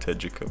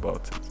strategic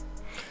about it.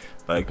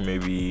 Like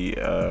maybe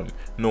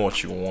know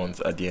what you want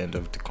at the end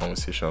of the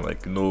conversation.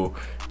 Like know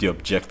the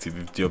objective.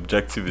 If the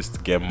objective is to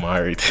get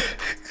married,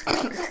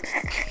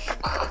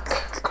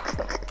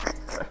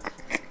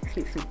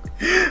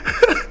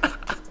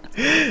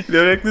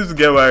 the objective is to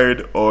get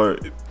married, or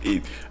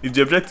if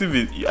the objective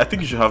is, I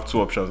think you should have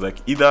two options. Like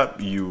either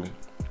you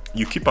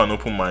keep an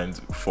open mind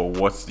for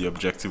what the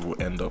objective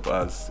will end up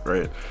as,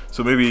 right?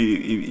 So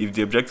maybe if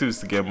the objective is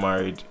to get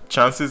married,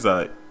 chances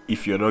are,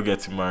 if you're not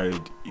getting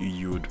married,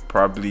 you would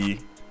probably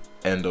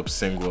end up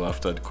single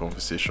after the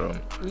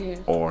conversation,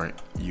 or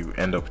you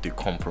end up with a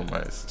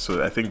compromise.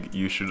 So I think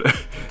you should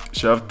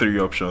have three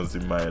options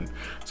in mind.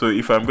 So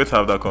if I'm going to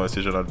have that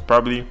conversation, I'd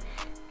probably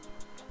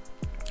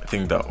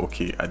think that,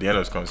 okay, at the end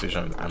of this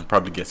conversation, I'm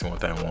probably getting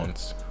what I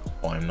want,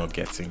 or I'm not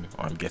getting,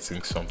 or I'm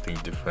getting something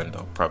different.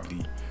 That'll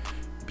probably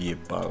be a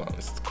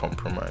balanced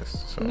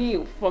compromise. So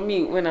For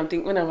me, when I'm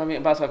having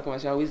about to have a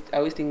conversation, I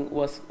always think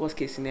worst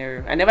case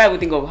scenario. I never ever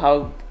think of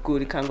how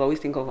good it can go. I always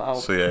think of how.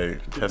 So yeah,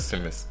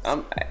 pessimist. I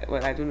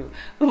don't know.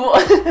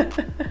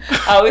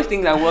 I always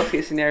think that worst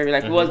case scenario,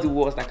 like what's the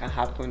worst that can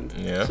happen.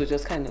 Yeah. So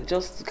just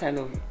to kind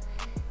of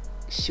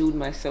shield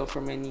myself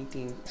from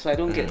anything, so I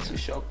don't get too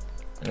shocked.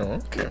 Oh,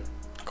 okay,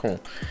 cool.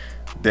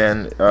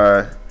 Then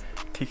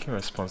taking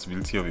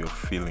responsibility of your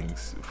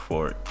feelings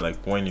for, like,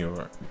 when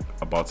you're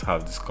about to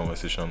have this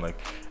conversation, like,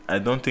 I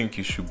don't think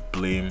you should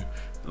blame,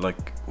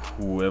 like,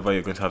 whoever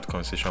you're going to have the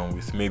conversation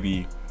with.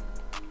 Maybe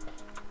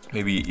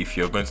if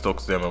you're going to talk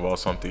to them about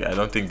something, I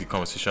don't think the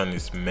conversation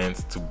is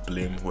meant to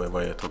blame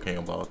whoever you're talking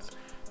about.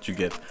 Do you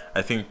get?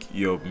 I think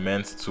you're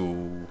meant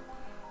to,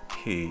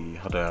 hey,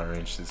 how do I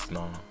arrange this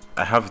now?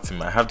 I have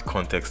the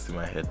context in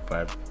my head,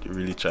 but I'm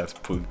really trying to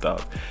pull it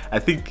out. I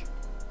think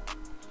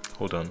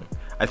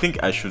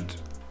I should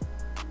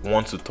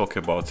want to talk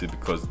about it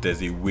because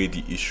there's a way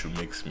the issue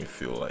makes me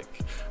feel, like,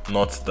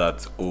 not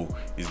that, oh,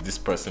 is this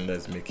person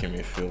that's making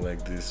me feel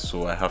like this,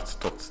 so I have to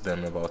talk to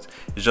them about it.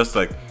 It's just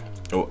like,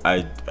 oh,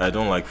 I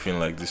don't like feeling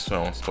like this, so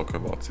I want to talk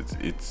about it.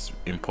 It's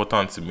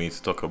important to me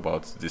to talk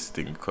about this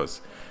thing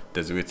because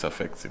there's a way it's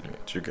affecting me.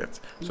 Do you get?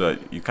 So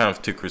you kind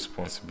of take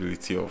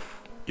responsibility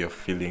of your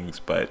feelings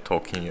by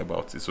talking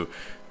about it. So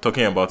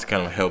talking about it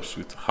kind of helps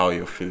with how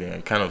you're feeling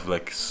and kind of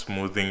like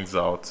smoothings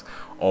out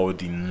all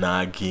the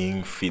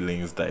nagging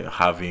feelings that you're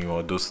having,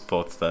 or those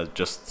thoughts that are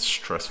just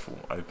stressful.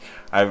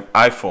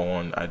 I for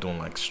one, I don't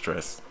like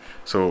stress.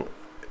 So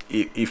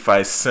if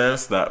I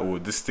sense that, oh,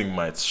 this thing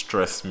might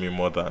stress me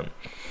more than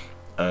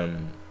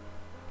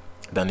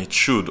it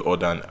should, or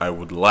than I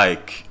would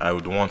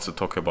want to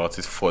talk about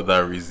it for that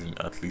reason,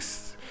 at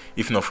least,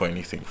 if not for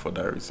anything, for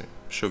that reason.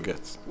 Sure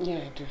gets. Yeah,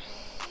 I do.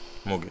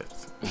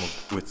 Moget.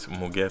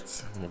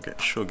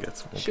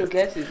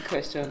 Shoget is the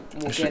question.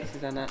 Moget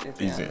is an answer.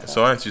 Easy.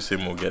 So why don't you say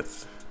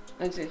Moget?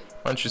 Why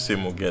don't you say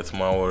Moget?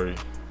 Ma worry.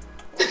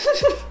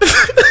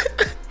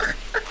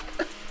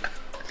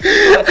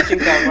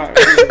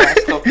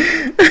 Stop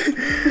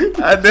it.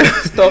 And then,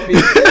 Stop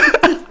it.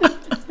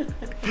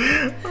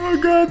 oh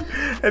God.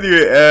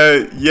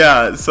 Anyway,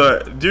 yeah. So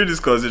during these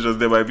conversations,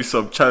 there might be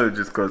some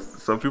challenges because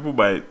some people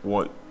might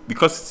want,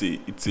 because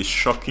it's a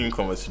shocking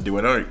conversation, they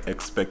were not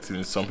expecting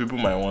it. Some people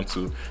might want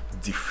to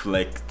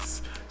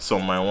deflect,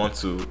 some might want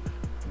to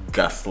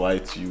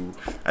gaslight you.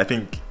 I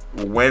think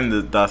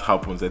when that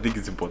happens, I think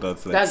it's important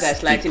to, like, that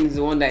gaslighting is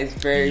the one that is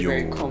very,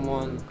 very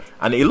common.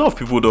 And a lot of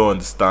people don't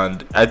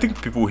understand. I think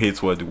people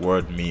hate what the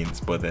word means,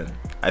 but then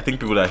I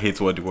think people that hate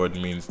what the word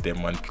means, they're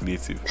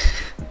manipulative.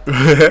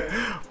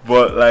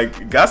 But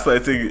like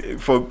gaslighting,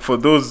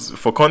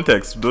 for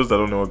context, those that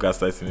don't know what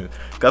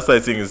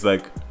gaslighting is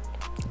like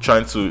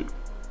trying to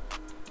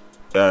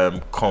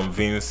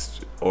convince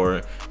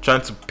or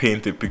trying to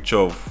paint a picture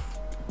of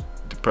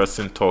the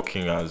person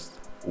talking as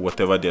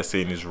whatever they're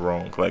saying is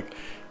wrong. Like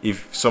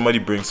if somebody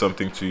brings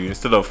something to you,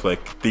 instead of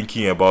like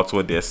thinking about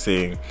what they're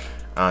saying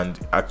and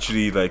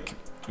actually like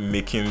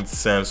making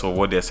sense of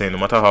what they're saying, no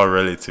matter how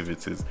relative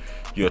it is,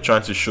 you're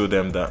trying to show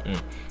them that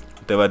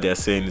whatever they're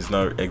saying is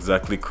not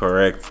exactly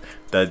correct,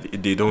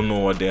 that they don't know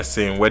what they're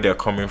saying, where they're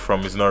coming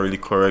from is not really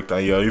correct,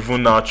 and you're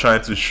even now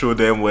trying to show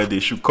them where they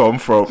should come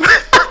from.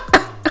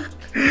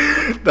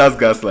 That's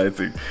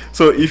gaslighting.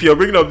 So if you're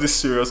bringing up this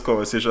serious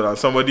conversation and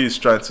somebody is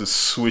trying to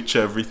switch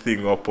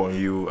everything up on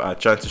you,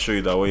 trying to show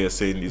you that what you're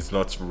saying is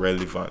not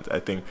relevant, I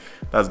think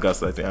that's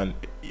gaslighting. And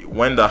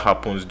when that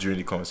happens during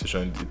the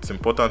conversation, it's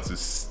important to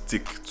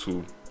stick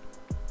to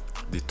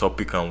the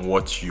topic and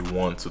what you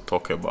want to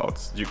talk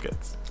about. You get?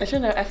 I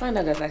find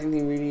that gaslighting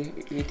thing really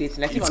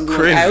irritating. Like, it's if I'm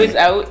crazy.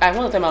 I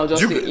one time I'll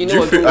just say, you know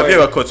what? Have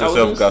you ever caught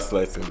yourself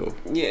gaslighting though?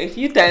 Yeah, a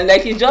few times.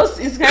 Like, it's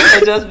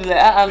kind of just be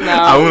like,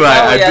 now. I won't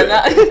lie,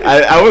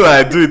 I won't lie,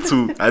 I do it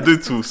too. I do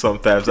it too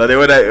sometimes. And then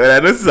when I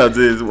notice I'm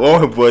doing it,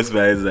 one voice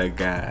man is like,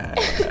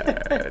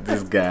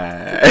 this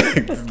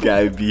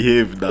guy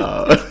behave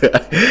now.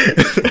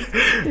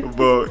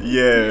 But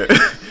yeah.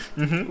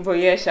 Mm-hmm. But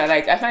yeah,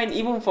 like, I find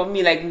even for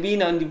me, like,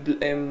 being on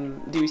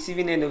the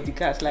receiving end of the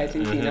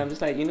gaslighting thing, I'm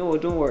just like, you know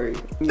what, don't worry.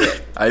 Yeah.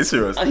 Are you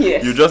serious?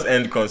 Yes. You just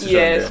end conversation.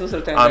 Yes, most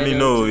of the time. I mean,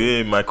 no,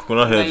 yeah, my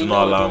coconut head do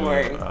not allow me.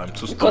 I'm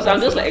too stubborn. Because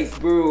I'm just like,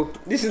 bro,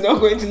 this is not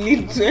going to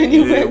lead to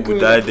anywhere good.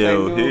 Die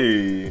there.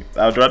 Hey,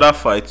 I'd rather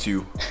fight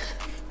you.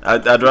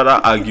 I'd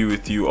rather argue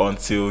with you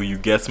until you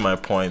get my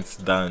point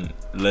than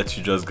let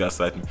you just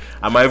gaslight me.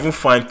 I might even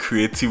find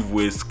creative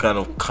ways to kind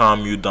of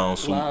calm you down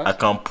so I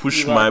can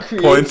push my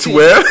point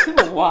where.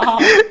 Wow.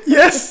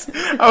 Yes,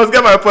 I was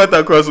getting my point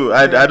across.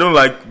 I don't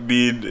like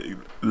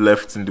being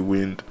left in the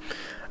wind.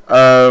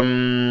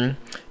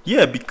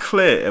 Yeah, be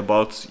clear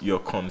about your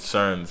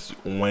concerns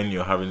when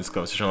you're having this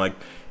conversation. Like,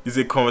 it's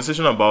a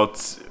conversation about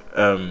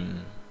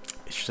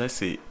should I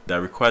say,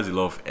 that requires a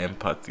lot of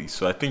empathy.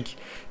 So I think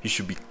you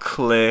should be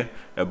clear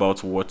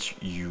about what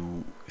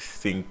you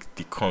think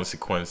the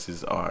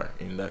consequences are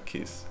in that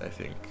case. I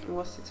think. In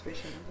what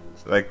situation?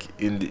 Like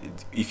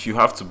if you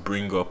have to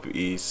bring up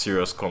a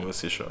serious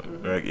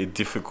conversation, like a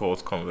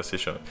difficult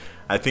conversation,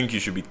 I think you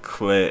should be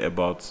clear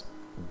about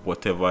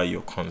whatever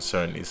your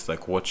concern is,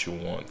 like what you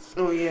want.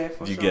 Oh yeah,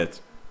 for you sure. get.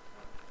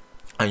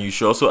 And you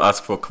should also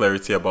ask for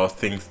clarity about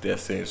things they're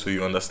saying, so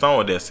you understand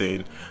what they're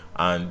saying,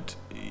 and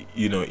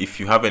you know, if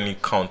you have any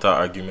counter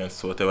arguments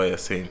to whatever you're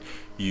saying,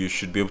 you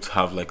should be able to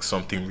have like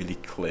something really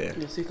clear.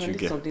 Yeah, so you can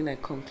do something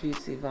like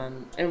conclusive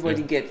and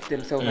everybody gets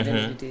themselves at the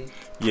end of the day.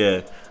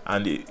 Yeah,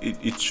 and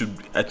it should,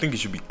 I think it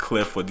should be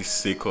clear for the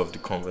sake of the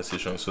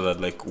conversation, so that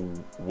like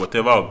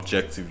whatever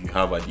objective you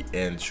have at the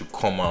end should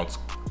come out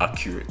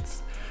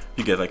accurate.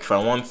 You get, like, if I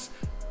want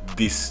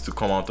this to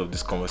come out of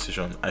this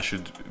conversation, I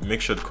should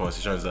make sure the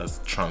conversation is as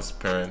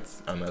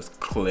transparent and as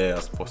clear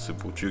as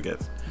possible. Do you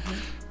get?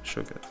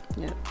 Sugar.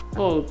 Yeah.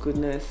 Oh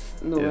goodness.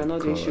 No, we're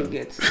not doing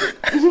sugar.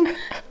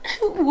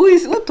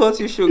 Who taught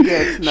you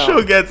sugar now?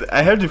 Sugar.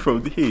 I heard it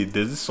from there's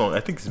this song.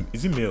 I think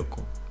is it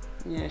Miracle?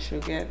 Yeah,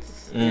 sugar.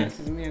 Yes,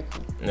 it's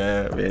Miracle.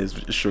 Yeah,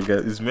 it's sugar.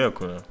 It's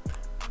Miracle now.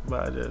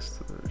 But I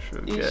just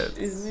sugar.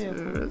 It's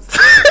Miracle.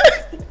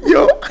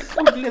 Yo.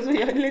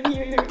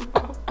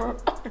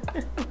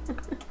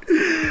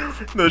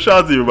 No,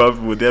 shout out to Yoruba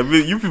people.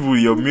 You people,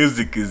 your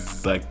music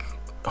is like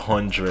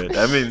 100.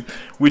 I mean,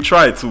 we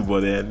try too,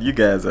 but then you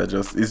guys are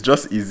it's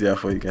just easier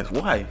for you guys.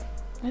 Why?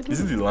 Is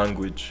it the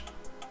language?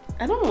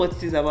 I don't know what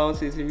it is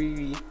about it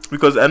really.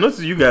 Because I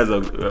noticed you guys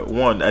are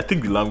one. I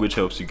think the language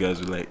helps you guys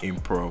with like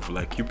improv.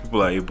 Like, you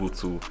people are able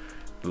to,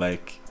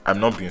 like, I'm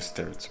not being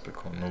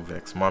stereotypical, no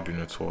vex, might be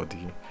not to all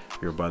the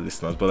Yoruba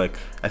listeners, but like,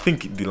 I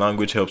think the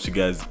language helps you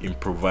guys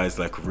improvise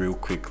like real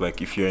quick.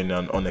 Like, if you're in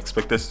an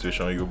unexpected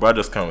situation, Yoruba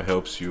just kind of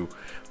helps you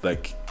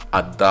like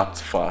adapt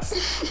fast.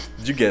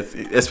 Did you get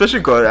it? Especially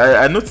because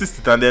I noticed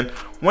it, and then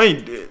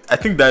I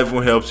think that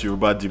even helps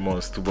Yoruba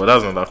demons too, but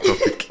that's another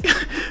topic.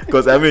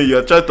 Because I mean,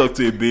 you're trying to talk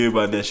to a babe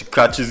and then she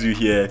catches you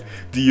here.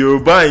 The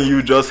Yoruba in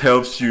you just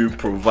helps you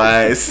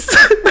improvise.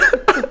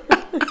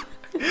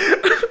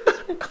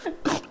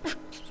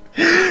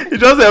 It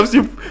just helps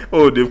you.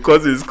 Oh, they've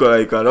cut this color.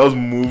 You can just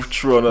move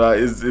through.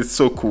 It's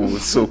so cool.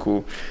 It's so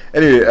cool.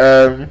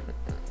 Anyway,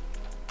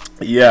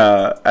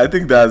 yeah, I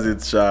think that's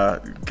it.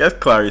 Get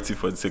clarity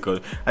for the sake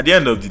of. At the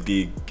end of the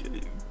day,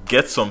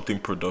 get something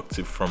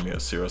productive from your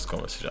serious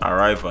conversation.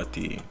 Arrive at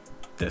the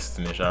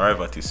destination.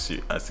 Arrive at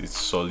a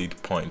solid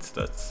point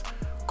that's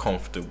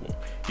comfortable.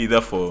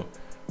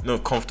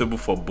 Comfortable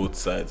for both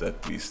sides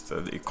at least.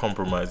 A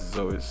compromise is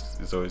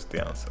always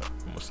the answer.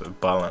 Most of the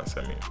balance.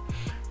 I mean.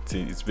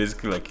 It's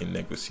basically like a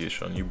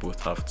negotiation. You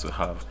both have to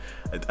have.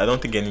 I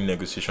don't think any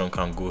negotiation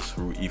can go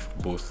through if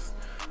both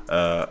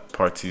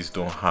parties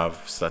don't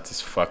have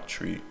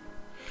satisfactory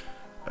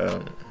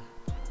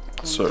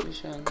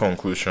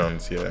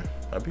conclusions. Yeah,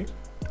 Abby.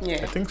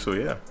 Yeah, I think so.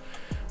 Yeah.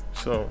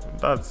 So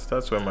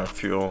that's where my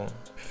fuel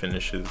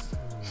finishes.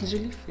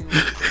 Usually feel.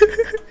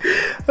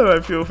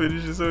 My fuel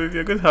finishes. So if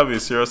you're going to have a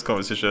serious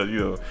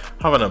conversation,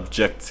 have an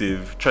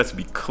objective. Try to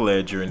be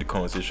clear during the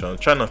conversation.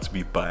 Try not to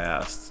be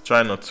biased.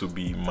 Try not to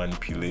be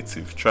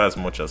manipulative. Try as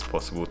much as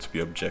possible to be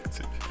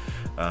objective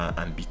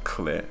and be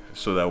clear,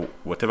 so that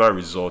whatever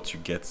result you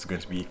get is going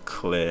to be a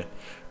clear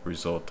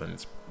result, and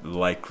it's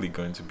likely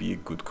going to be a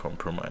good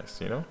compromise.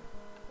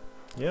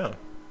 Yeah.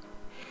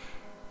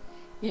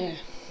 Yeah.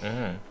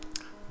 Mm-hmm.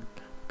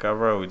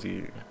 Cover with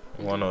the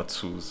one or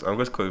twos. I'm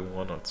going to call it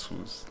one or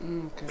twos.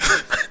 Okay.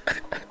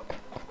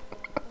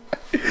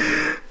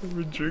 Let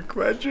me drink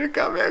my drink.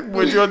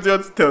 But you want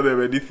to tell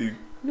them anything?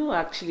 No,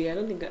 actually, I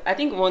don't think. I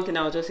think one thing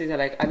I would just say is that,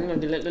 like, I don't know,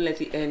 don't let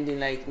it end in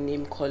like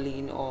name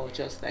calling or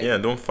just like. Yeah,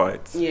 don't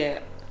fight. Yeah,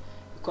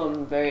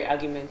 become very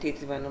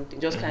argumentative and something.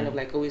 Just kind of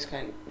like always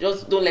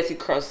just don't let it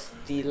cross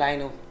the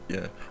line of.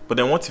 Yeah, but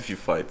then what if you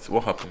fight?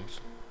 What happens?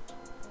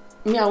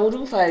 Yeah, I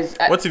wouldn't fight.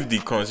 What if the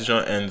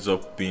conversation ends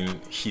up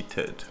being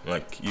heated?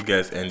 Like you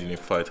guys end in a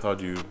fight. How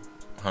do you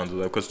handle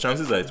that? Because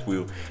chances are it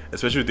will,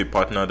 especially with a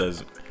partner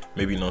that's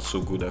maybe not so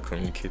good at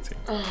communicating.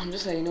 I'm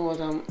just like, you know what?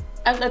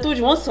 I told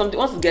you once it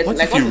gets what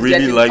like if once you it's really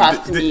getting like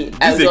past me,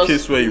 this is a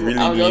case where you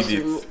really need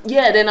it.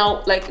 Yeah, then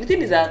I'll like the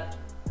thing is that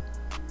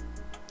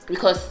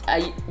because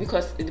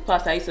in the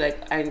past I used to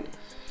like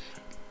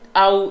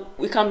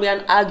we can be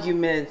an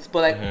argument, but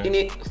like in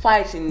a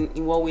fight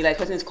in what way, like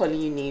person is calling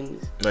you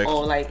names like,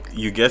 or like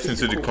you get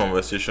physical. into the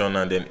conversation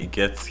and then it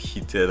gets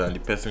heated and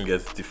the person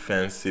gets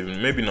defensive,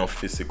 maybe not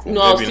physical. No,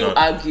 maybe I'll still not,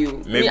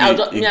 argue. Maybe I'm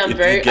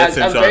very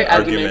argument.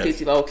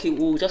 argumentative. Okay,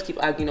 we'll just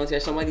keep arguing until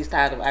somebody's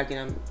tired of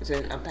arguing.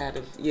 I'm tired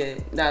of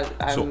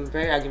I'm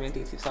very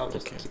argumentative, so I'll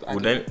just keep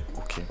arguing.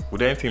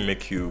 Would anything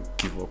make you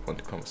give up on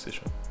the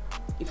conversation?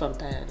 If I'm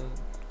tired of.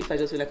 If I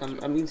just feel like I'm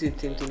doing the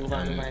same thing over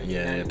and over again,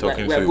 yeah,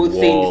 talking we're to both a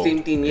wall. saying the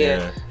same thing,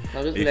 yeah.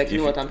 I'll just be like, you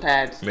know what, I'm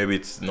tired. Maybe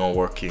it's not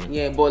working.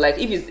 Yeah, but like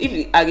if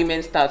the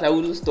argument starts, I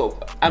wouldn't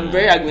stop. I'm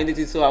very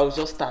argumentative, so I'll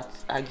just start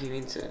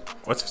arguing too.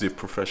 What if it's a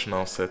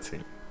professional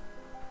setting?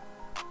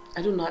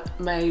 I don't know.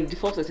 My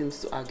default setting is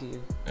to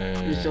argue.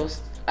 It's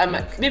just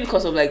maybe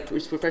because of like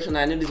it's professional.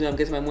 I know this is where I'm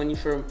getting my money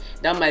from.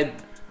 That might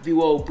be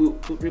what will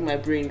bring my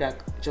brain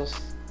that just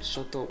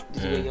shut up.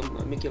 This is where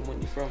you make your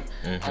money from,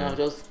 and I'll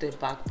just step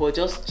back. But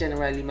just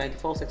generally, my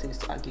default setting is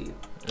to argue.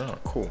 Oh,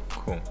 cool.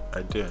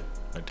 Idea.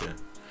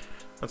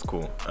 That's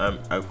cool.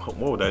 What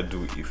would I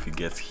do if it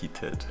gets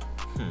heated?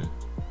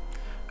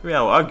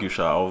 I'll argue,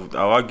 I'll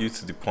argue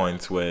to the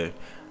point where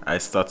I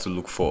start to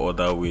look for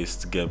other ways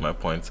to get my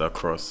points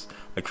across.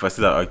 Like if I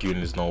see that arguing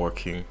is not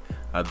working,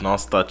 I'd now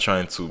start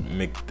trying to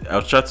make.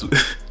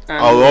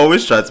 I'll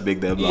always try to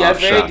make them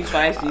laugh. You're very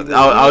decisive.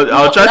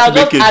 I'll try to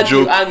make a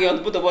joke. Argue,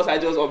 both of us are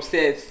just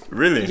upset.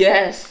 Really?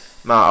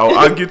 Yes. Now I'll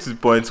argue to the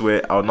point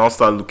where I'll now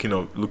start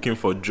looking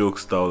for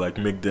jokes that will like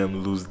make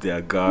them lose their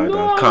guard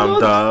and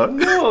calm down.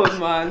 No,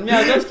 man.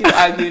 I'll just keep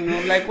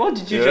arguing. Like, what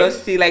did you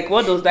just say? Like,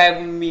 what does that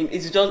even mean?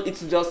 It's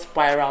just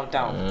spiral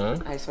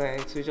down. I swear,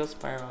 it will just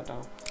spiral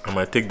down. I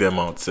might take them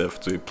out to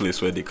a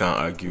place where they can't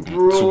argue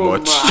too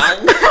much.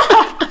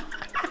 Man.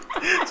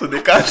 So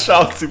they can't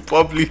shout in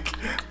public.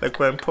 Like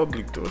when in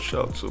public, don't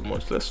shout so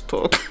much. Let's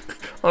talk.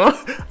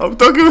 I'm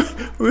talking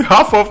with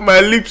half of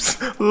my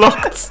lips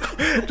locked.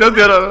 Just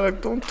the other,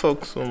 like, don't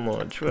talk so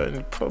much. When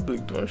in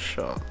public, don't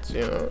shout.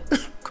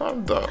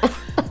 Calm down.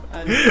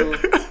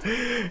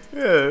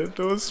 Yeah,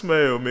 don't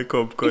smell your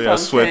makeup because you're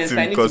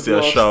sweating because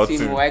you're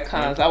shouting. I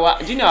can't.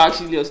 Do you know I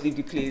actually just leave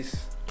the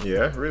place?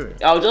 Yeah, really.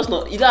 I'll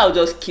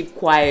just keep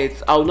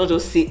quiet. I'll not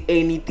just say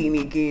anything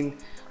again, and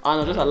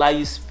I'll just allow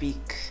you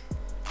speak.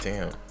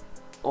 Damn.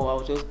 Or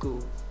I'll just go.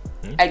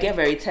 I get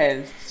very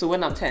tense. So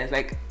when I'm tense,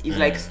 like it's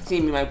like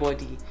steam in my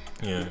body.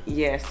 Yeah.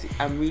 Yes,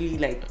 I'm really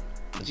like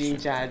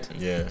gingered.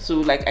 Yeah. So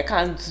like I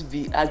can't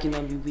be arguing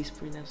and be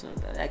whispering and stuff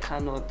like that. I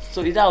cannot.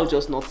 So either I'll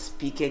just not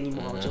speak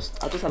anymore. I'll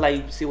just allow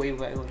you to say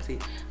whatever I want to say.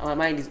 And my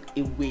mind is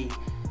away.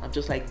 I'm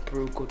just like,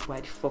 bro, God, why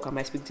the fuck am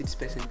I speaking to this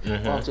person?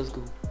 Or I'll just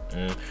go.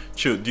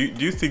 Chill. Do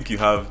you think you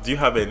have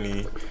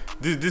any?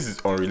 This is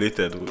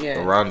unrelated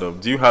or random.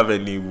 Do you have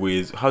any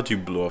ways? How do you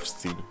blow off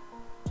steam?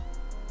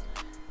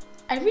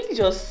 I really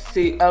just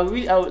say I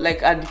would,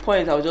 like at the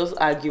point I'll just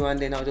argue and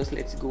then I'll just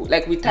let it go.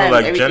 Like with time,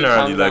 like everything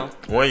generally,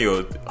 like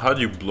when how do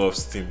you blow off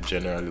steam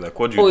generally? Like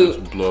what do you do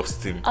to blow off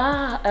steam?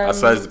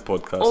 Aside the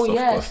podcast, of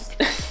course.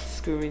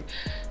 Screwing.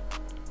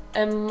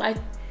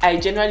 I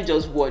generally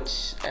just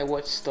watch. I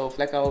watch stuff.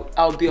 Like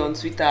I'll be on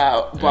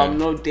Twitter, but I'm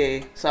not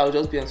there, so I'll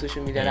just be on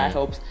social media. That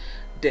helps.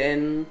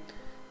 Then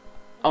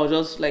I'll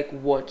just like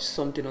watch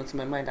something until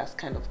my mind has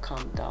kind of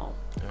calmed down.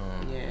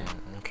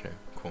 Okay.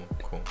 Cool.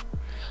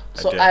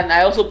 So and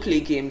I also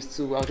play games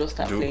too. I'll just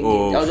start playing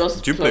games. I'll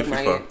just do you play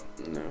FIFA?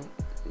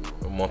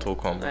 No. Mortal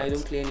Kombat. I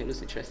don't play any of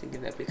those interesting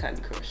games. I play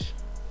Candy Crush.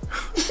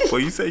 But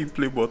you say you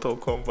play Mortal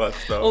Kombat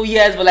now. Oh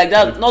yes, but like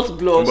that, not to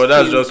blow off steam. But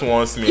that's steam. Just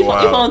once in a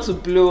while. If I want to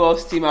blow off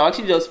steam, I'll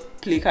actually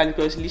just play Candy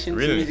Crush, listen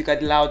to music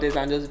at the loudest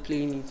and just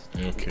playing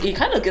it. Okay. It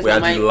kind of gets my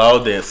mind. The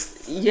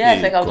loudest.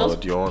 Yes, like I'll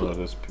just you're one of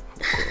those people.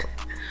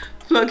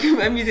 plug in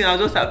my music and I'll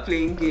just start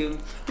playing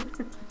games.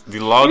 The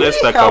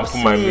loudest really I can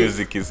put my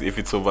music is if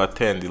it's over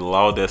 10. The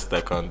loudest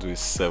I can do is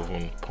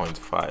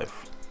 7.5.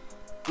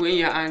 When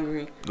you're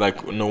angry.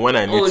 Like no, when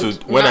I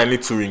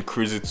need to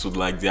increase it to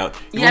like the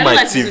even my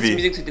like TV. Listen to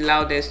music to the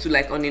loudest to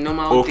like on a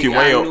normal Okay, thing.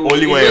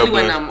 only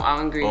when I'm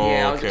angry. Oh,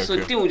 yeah. Okay, so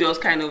the thing will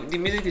just kind of the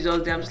music is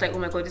just there. I'm just like, oh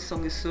my god, this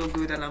song is so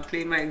good, and I'm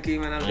playing my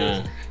game, and I'm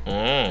just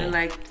in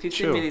like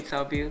 15 minutes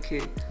I'll be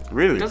okay.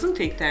 Really? It doesn't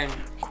take time.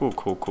 Cool.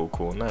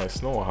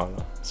 Nice. No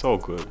wahala. It's all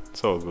good.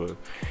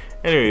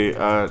 Anyway,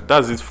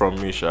 that's it from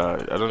me, Sha.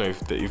 I don't know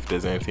if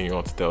there's anything you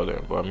want to tell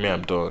them, but me,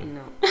 I'm done.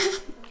 No.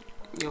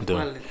 You're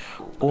done.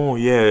 Oh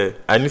yeah,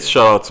 I need to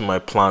shout out to my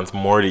plant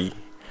Morty.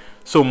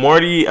 So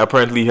Morty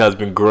apparently has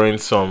been growing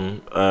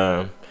some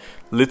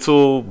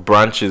little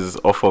branches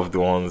off of the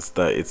ones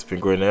that it's been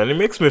growing, and it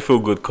makes me feel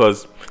good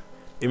because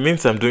it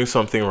means I'm doing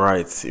something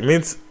right. It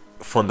means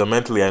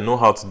fundamentally I know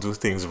how to do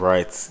things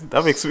right.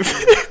 That makes me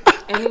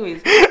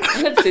Anyways,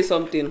 I had to say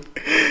something.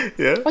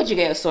 Yeah. Where'd you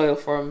get your soil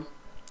from?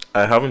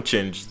 I haven't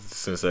changed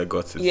since I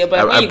got it. Yeah,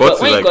 but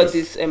when you got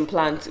this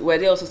plant, were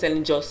they also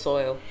selling just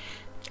soil?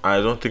 I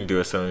don't think they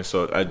were selling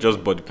soil. I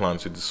just bought the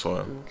plant with the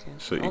soil. Okay.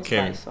 So it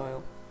came. Buy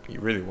soil.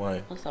 Really?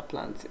 Why? What's that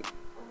planting?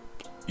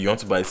 You want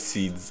to buy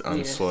seeds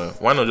and soil.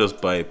 Why not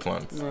just buy a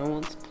plant? No, I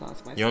want to plant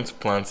myself. You want to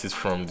plant it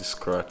from the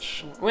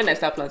scratch. When I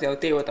start planting, I'll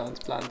tell you what I want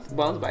to plant.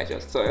 But I want to buy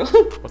just soil.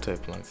 What are you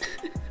planting?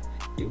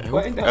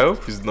 I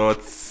hope it's not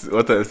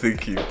what I'm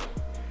thinking.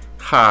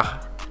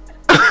 Ha.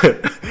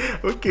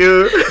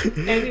 Okay.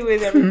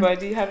 Anyways,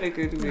 everybody, have a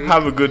good week.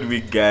 Have a good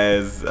week,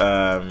 guys.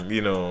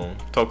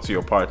 Talk to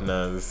your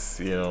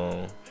partners.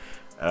 It's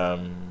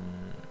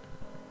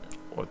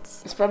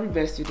probably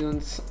best you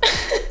don't.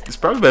 It's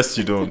probably best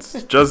you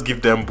don't. Just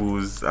give them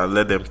booze and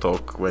let them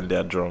talk when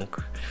they're drunk,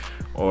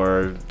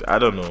 or I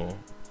don't know,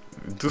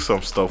 do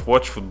some stuff.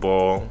 Watch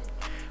football.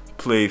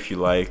 Play if you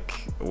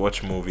like.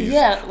 Watch movies.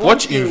 Yeah.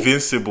 Watch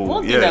Invincible.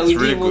 One thing that we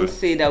really didn't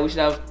say that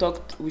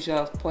we should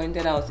have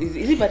pointed out is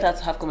it better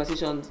to have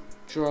conversations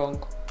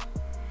drunk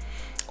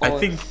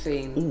or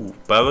sane?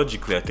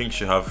 Biologically, I think you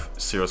should have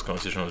serious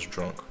conversations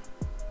drunk.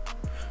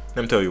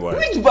 Let me tell you why.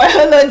 Which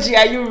biology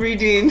are you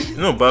reading?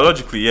 No,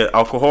 biologically, yeah.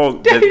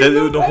 Alcohol.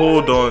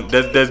 Hold on.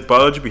 There's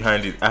biology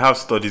behind it. I have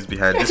studies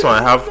behind this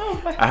one.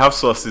 I have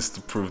sources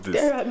to prove this.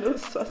 There are no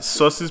sources.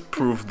 Sources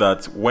prove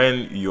that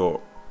when you're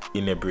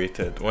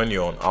inebriated, when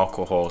you're on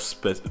alcohol,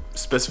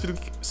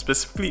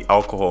 specifically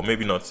alcohol,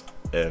 maybe not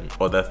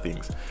other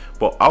things,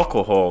 but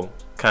alcohol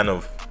kind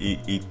of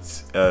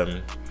it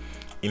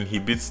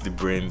inhibits the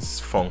brain's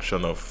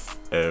function of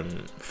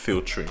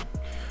filtering.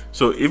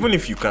 So even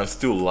if you can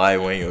still lie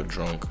when you're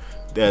drunk,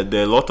 there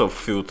are a lot of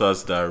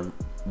filters that are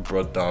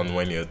brought down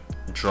when you're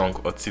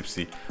drunk or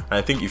tipsy. And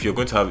I think if you're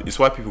going to have, it's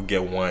why people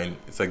get wine.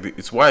 It's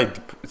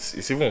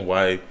even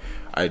why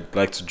I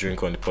like to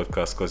drink on the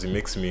podcast, because it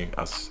makes me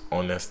as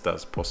honest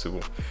as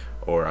possible,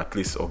 or at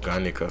least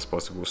organic as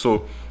possible.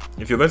 So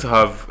if you're going to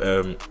have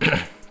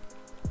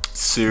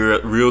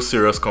real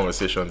serious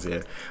conversations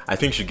here, I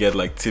think you should get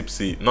like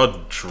tipsy,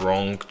 not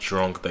drunk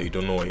that you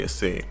don't know what you're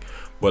saying,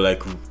 but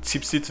like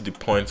tipsy to the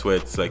point where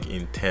it's like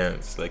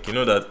intense, like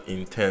that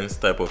intense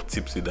type of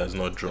tipsy that's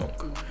not drunk.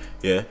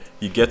 Yeah,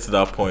 you get to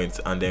that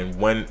point, and then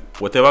when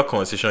whatever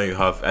conversation you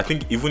have, I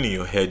think even in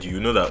your head you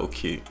know that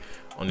okay,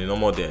 on a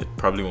normal day I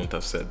probably won't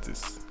have said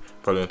this,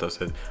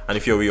 and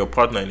if you're with your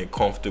partner in a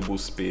comfortable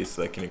space,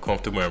 like in a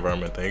comfortable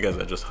environment, and you guys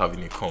are just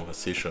having a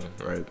conversation,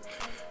 right?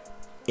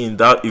 In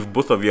that, if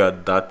both of you are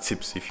that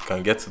tipsy, if you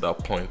can get to that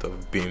point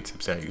of being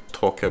tipsy and you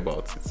talk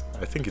about it,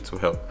 I think it will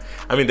help.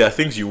 I mean, there are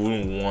things you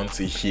wouldn't want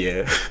to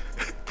hear,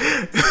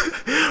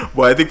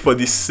 but I think for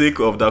the sake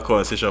of that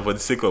conversation, for the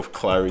sake of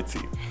clarity,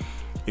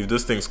 if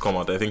those things come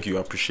out, I think you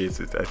appreciate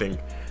it. I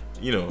think,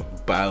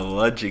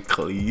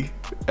 biologically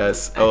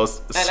as well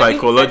as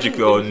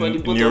psychologically or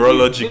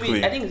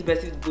neurologically. I think it's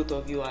best if both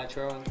of you are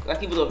drunk.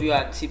 Like if both of you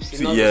are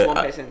tipsy, not just one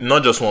person.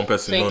 Not just one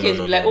person. So in case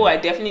I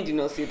definitely did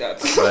not say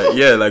that.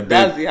 Like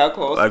that's the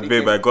alcohol. Like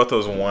babe, I got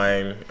us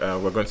wine.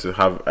 We're going to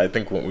have. I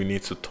think we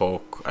need to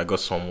talk. I got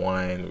some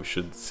wine. We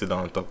should sit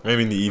down and talk.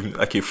 Maybe in the evening,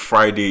 like a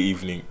Friday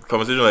evening.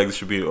 Conversation like this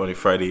should be on a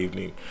Friday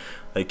evening.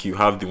 Like you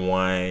have the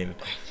wine.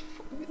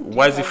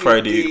 Why is it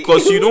Friday?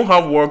 Because you don't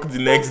have work the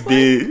next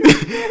day.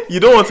 You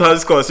don't want to have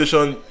this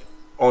conversation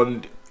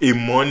on a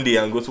Monday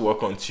and go to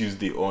work on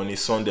Tuesday, or on a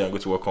Sunday and go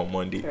to work on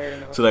Monday.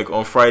 So like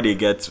on Friday,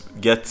 get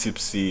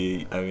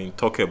tipsy. I mean,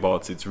 talk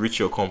about it. Reach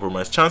your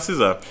compromise.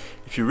 Chances are,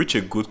 if you reach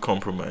a good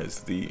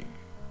compromise, the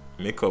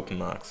makeup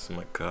knocks.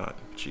 My God,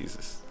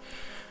 Jesus.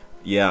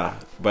 Yeah.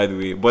 By the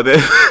way, but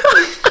then.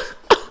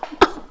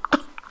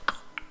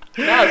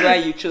 That's why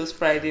you chose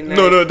Friday night.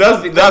 No,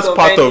 that's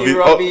part of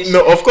it.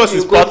 No, of course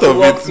it's part of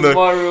it.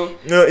 Tomorrow.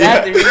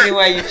 That's the reason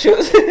why you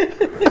chose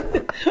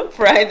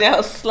Friday.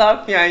 I'll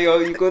slap you and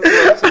you go to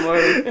work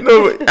tomorrow.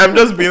 No, I'm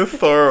just being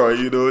thorough,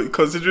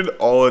 considering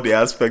all the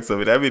aspects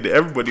of it. I mean,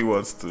 everybody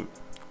wants to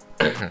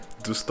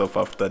do stuff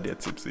after they're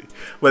tipsy.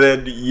 But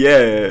then,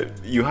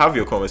 you have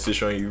your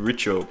conversation, you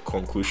reach your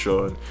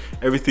conclusion,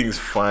 everything's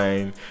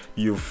fine,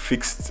 you've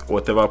fixed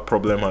whatever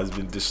problem has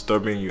been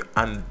disturbing you,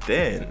 and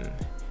then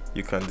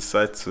you can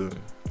decide to,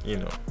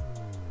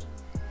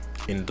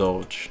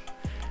 indulge.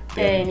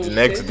 Then the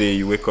next day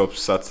you wake up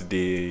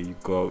Saturday, you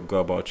go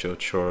about your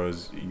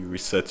chores, you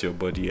reset your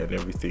body and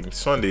everything.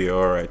 Sunday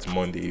you're alright,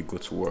 Monday you go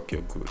to work,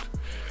 you're good.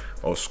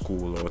 Or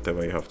school or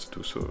whatever you have to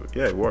do. So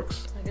yeah, it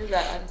works. I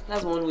guess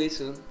that's one way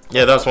to.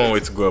 Yeah, that's one way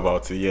to go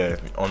about it. Yeah,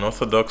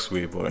 unorthodox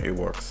way, but it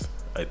works.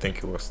 I think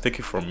it works. Take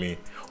it from me.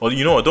 Or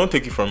you know what? Don't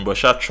take it from me, but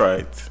shall try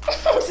it.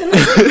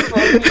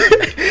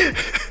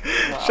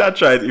 Shall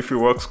try it. If it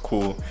works,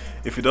 cool.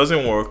 If it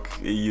doesn't work,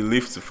 you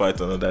live to fight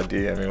another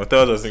day. I mean,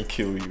 whatever doesn't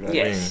kill you.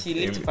 Yes, you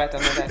live to fight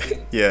another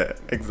day. Yeah,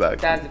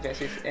 exactly. That's the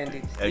best way to end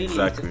it. Exactly. You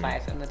live to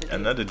fight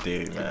another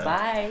day. Man.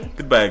 Goodbye.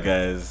 Goodbye,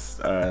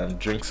 guys.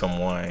 Drink some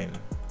wine.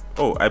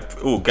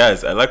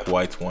 Guys, I like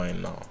white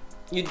wine now.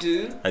 You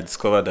do? I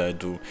discovered that I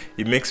do.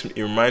 It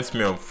reminds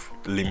me of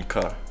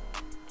Limca.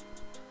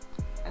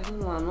 I don't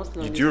know. I'm not.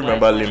 Do you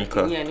remember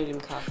Limca? Yeah, I know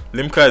Limca.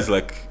 Limca is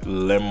like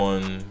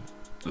lemon,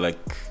 like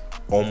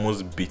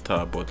almost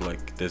bitter, but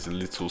like there's a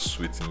little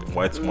sweet in it.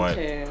 White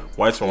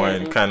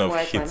wine kind of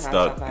hits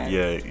that.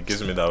 Yeah, it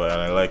gives me that vibe,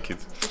 and I like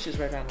it.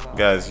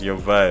 Guys, your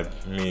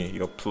vibe, me,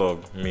 your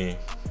plug, me.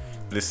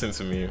 Listen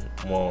to me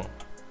more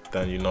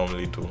than you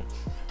normally do.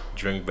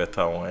 Drink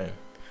better wine.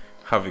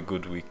 Have a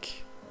good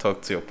week.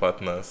 Talk to your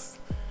partners.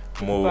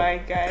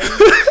 Bye, guys.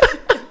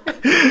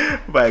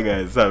 Bye,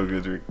 guys. Have a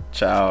good week.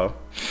 Ciao.